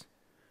us.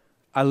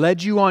 I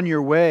led you on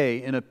your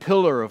way in a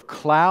pillar of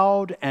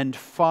cloud and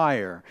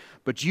fire,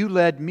 but you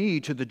led me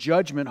to the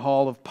judgment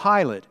hall of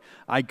Pilate.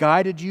 I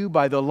guided you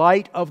by the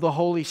light of the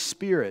Holy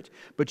Spirit,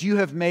 but you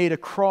have made a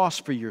cross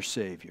for your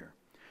Savior.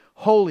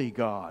 Holy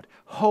God,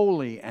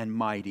 holy and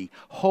mighty,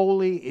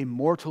 holy,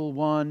 immortal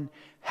one,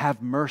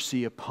 have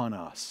mercy upon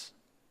us.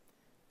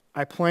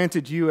 I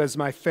planted you as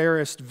my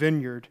fairest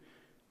vineyard,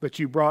 but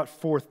you brought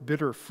forth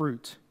bitter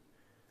fruit.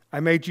 I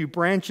made you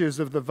branches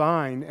of the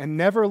vine and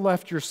never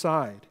left your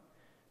side,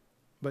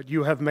 but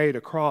you have made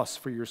a cross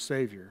for your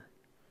Savior.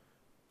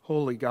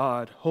 Holy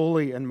God,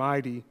 holy and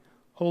mighty,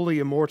 holy,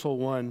 immortal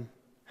one,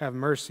 have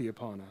mercy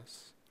upon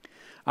us.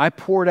 I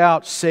poured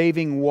out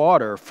saving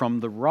water from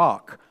the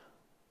rock,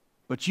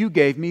 but you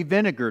gave me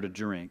vinegar to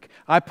drink.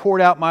 I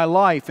poured out my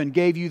life and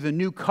gave you the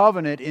new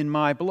covenant in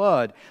my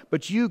blood,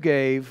 but you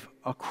gave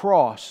a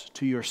cross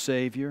to your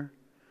Savior.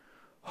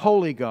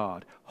 Holy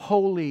God,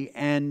 holy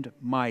and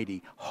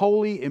mighty,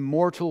 holy,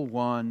 immortal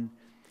one,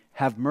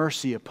 have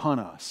mercy upon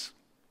us.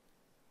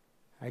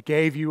 I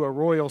gave you a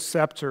royal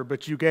scepter,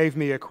 but you gave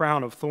me a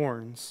crown of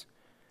thorns.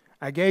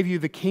 I gave you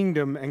the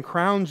kingdom and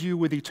crowned you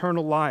with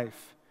eternal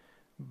life,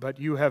 but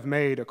you have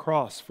made a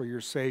cross for your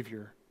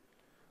Savior.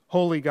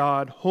 Holy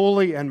God,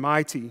 holy and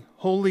mighty,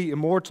 holy,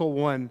 immortal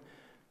one,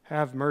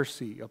 have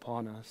mercy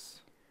upon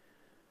us.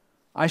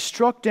 I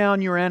struck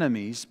down your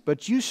enemies,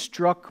 but you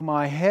struck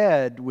my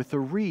head with a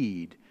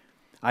reed.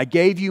 I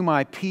gave you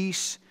my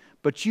peace,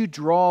 but you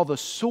draw the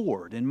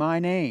sword in my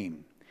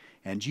name,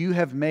 and you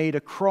have made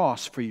a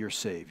cross for your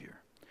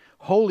Savior.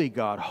 Holy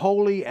God,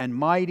 holy and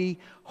mighty,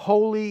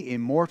 holy,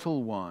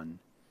 immortal one,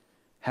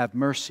 have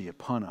mercy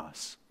upon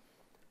us.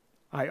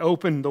 I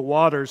opened the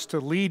waters to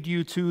lead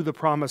you to the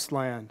promised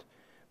land,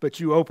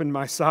 but you opened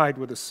my side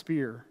with a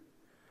spear.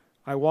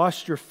 I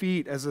washed your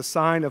feet as a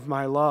sign of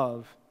my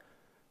love,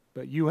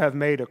 but you have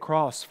made a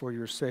cross for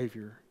your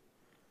Savior.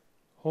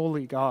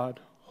 Holy God,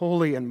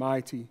 holy and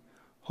mighty,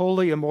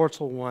 holy,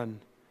 immortal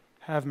one,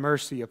 have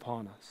mercy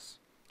upon us.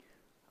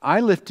 I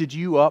lifted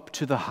you up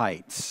to the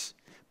heights,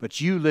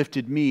 but you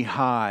lifted me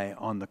high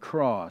on the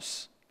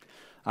cross.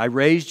 I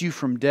raised you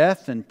from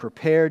death and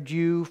prepared for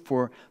you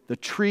the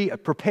tree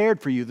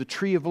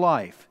of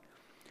life,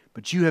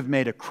 but you have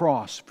made a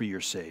cross for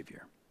your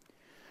Savior.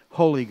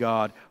 Holy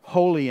God,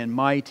 holy and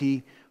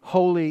mighty,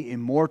 holy,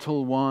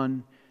 immortal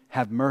one,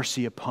 have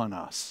mercy upon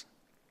us.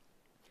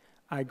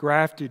 I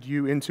grafted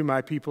you into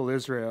my people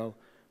Israel,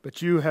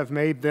 but you have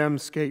made them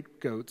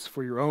scapegoats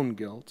for your own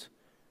guilt,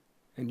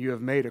 and you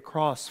have made a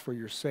cross for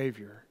your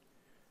Savior.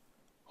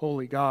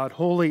 Holy God,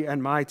 holy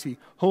and mighty,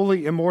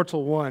 holy,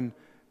 immortal one,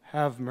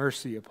 have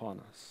mercy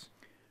upon us.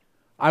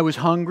 I was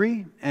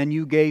hungry, and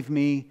you gave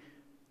me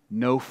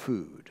no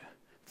food.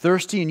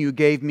 Thirsty, and you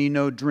gave me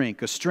no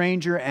drink. A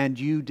stranger, and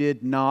you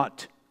did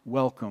not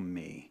welcome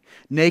me.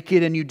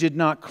 Naked, and you did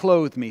not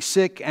clothe me.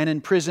 Sick and in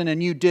prison,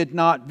 and you did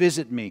not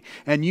visit me.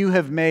 And you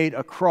have made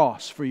a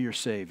cross for your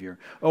Savior.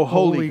 O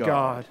holy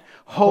God,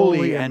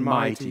 holy and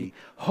mighty,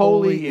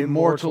 holy,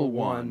 immortal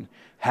one,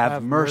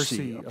 have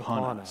mercy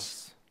upon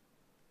us.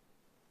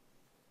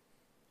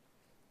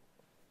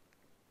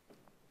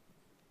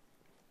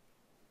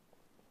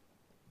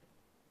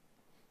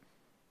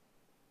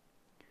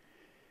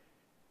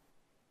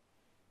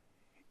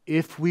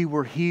 If we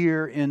were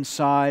here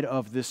inside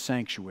of this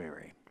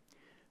sanctuary,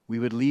 we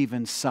would leave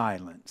in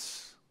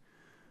silence.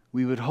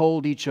 We would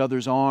hold each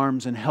other's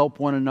arms and help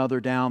one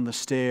another down the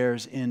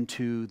stairs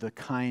into the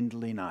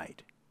kindly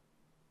night.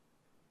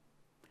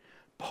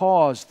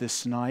 Pause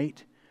this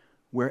night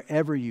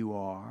wherever you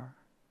are.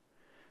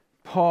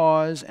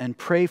 Pause and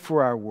pray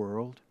for our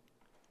world.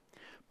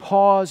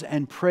 Pause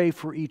and pray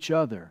for each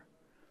other,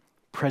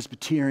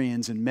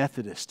 Presbyterians and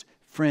Methodists,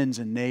 friends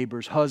and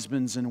neighbors,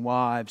 husbands and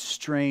wives,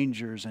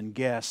 strangers and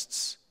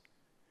guests.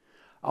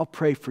 I'll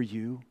pray for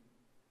you.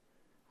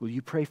 Will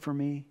you pray for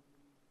me?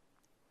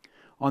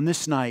 On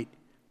this night,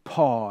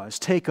 pause.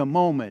 Take a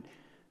moment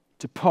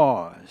to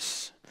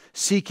pause,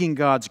 seeking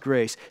God's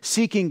grace,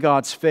 seeking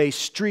God's face,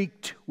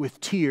 streaked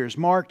with tears,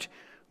 marked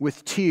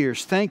with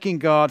tears, thanking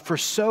God for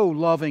so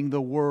loving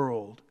the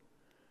world.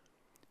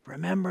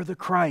 Remember the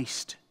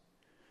Christ.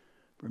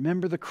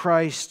 Remember the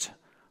Christ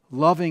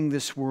loving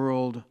this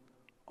world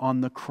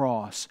on the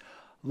cross,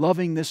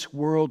 loving this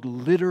world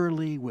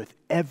literally with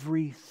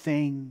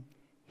everything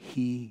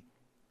He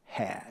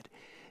had,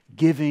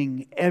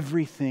 giving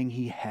everything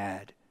He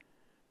had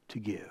to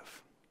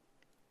give.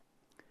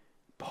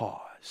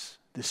 Pause.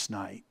 this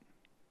night.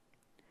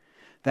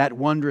 That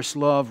wondrous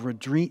love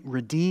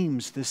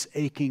redeems this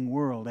aching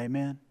world.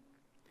 Amen?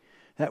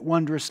 That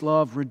wondrous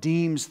love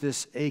redeems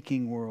this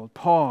aching world.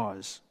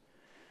 Pause.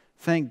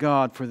 Thank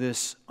God for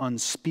this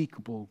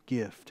unspeakable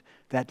gift.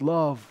 That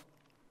love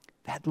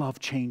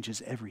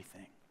changes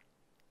everything.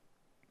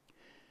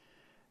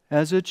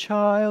 As a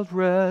child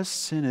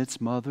rests in its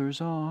mother's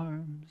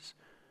arms,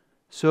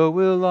 so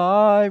will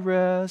I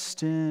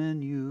rest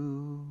in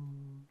you.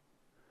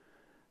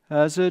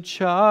 As a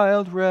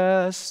child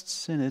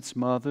rests in its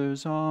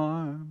mother's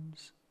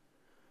arms,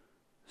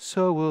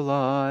 so will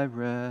I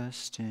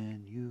rest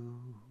in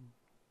you.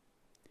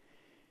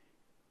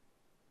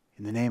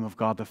 In the name of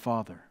God the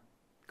Father,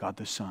 God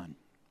the Son,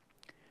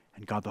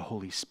 and God the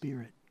Holy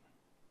Spirit.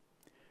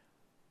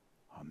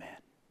 Amen.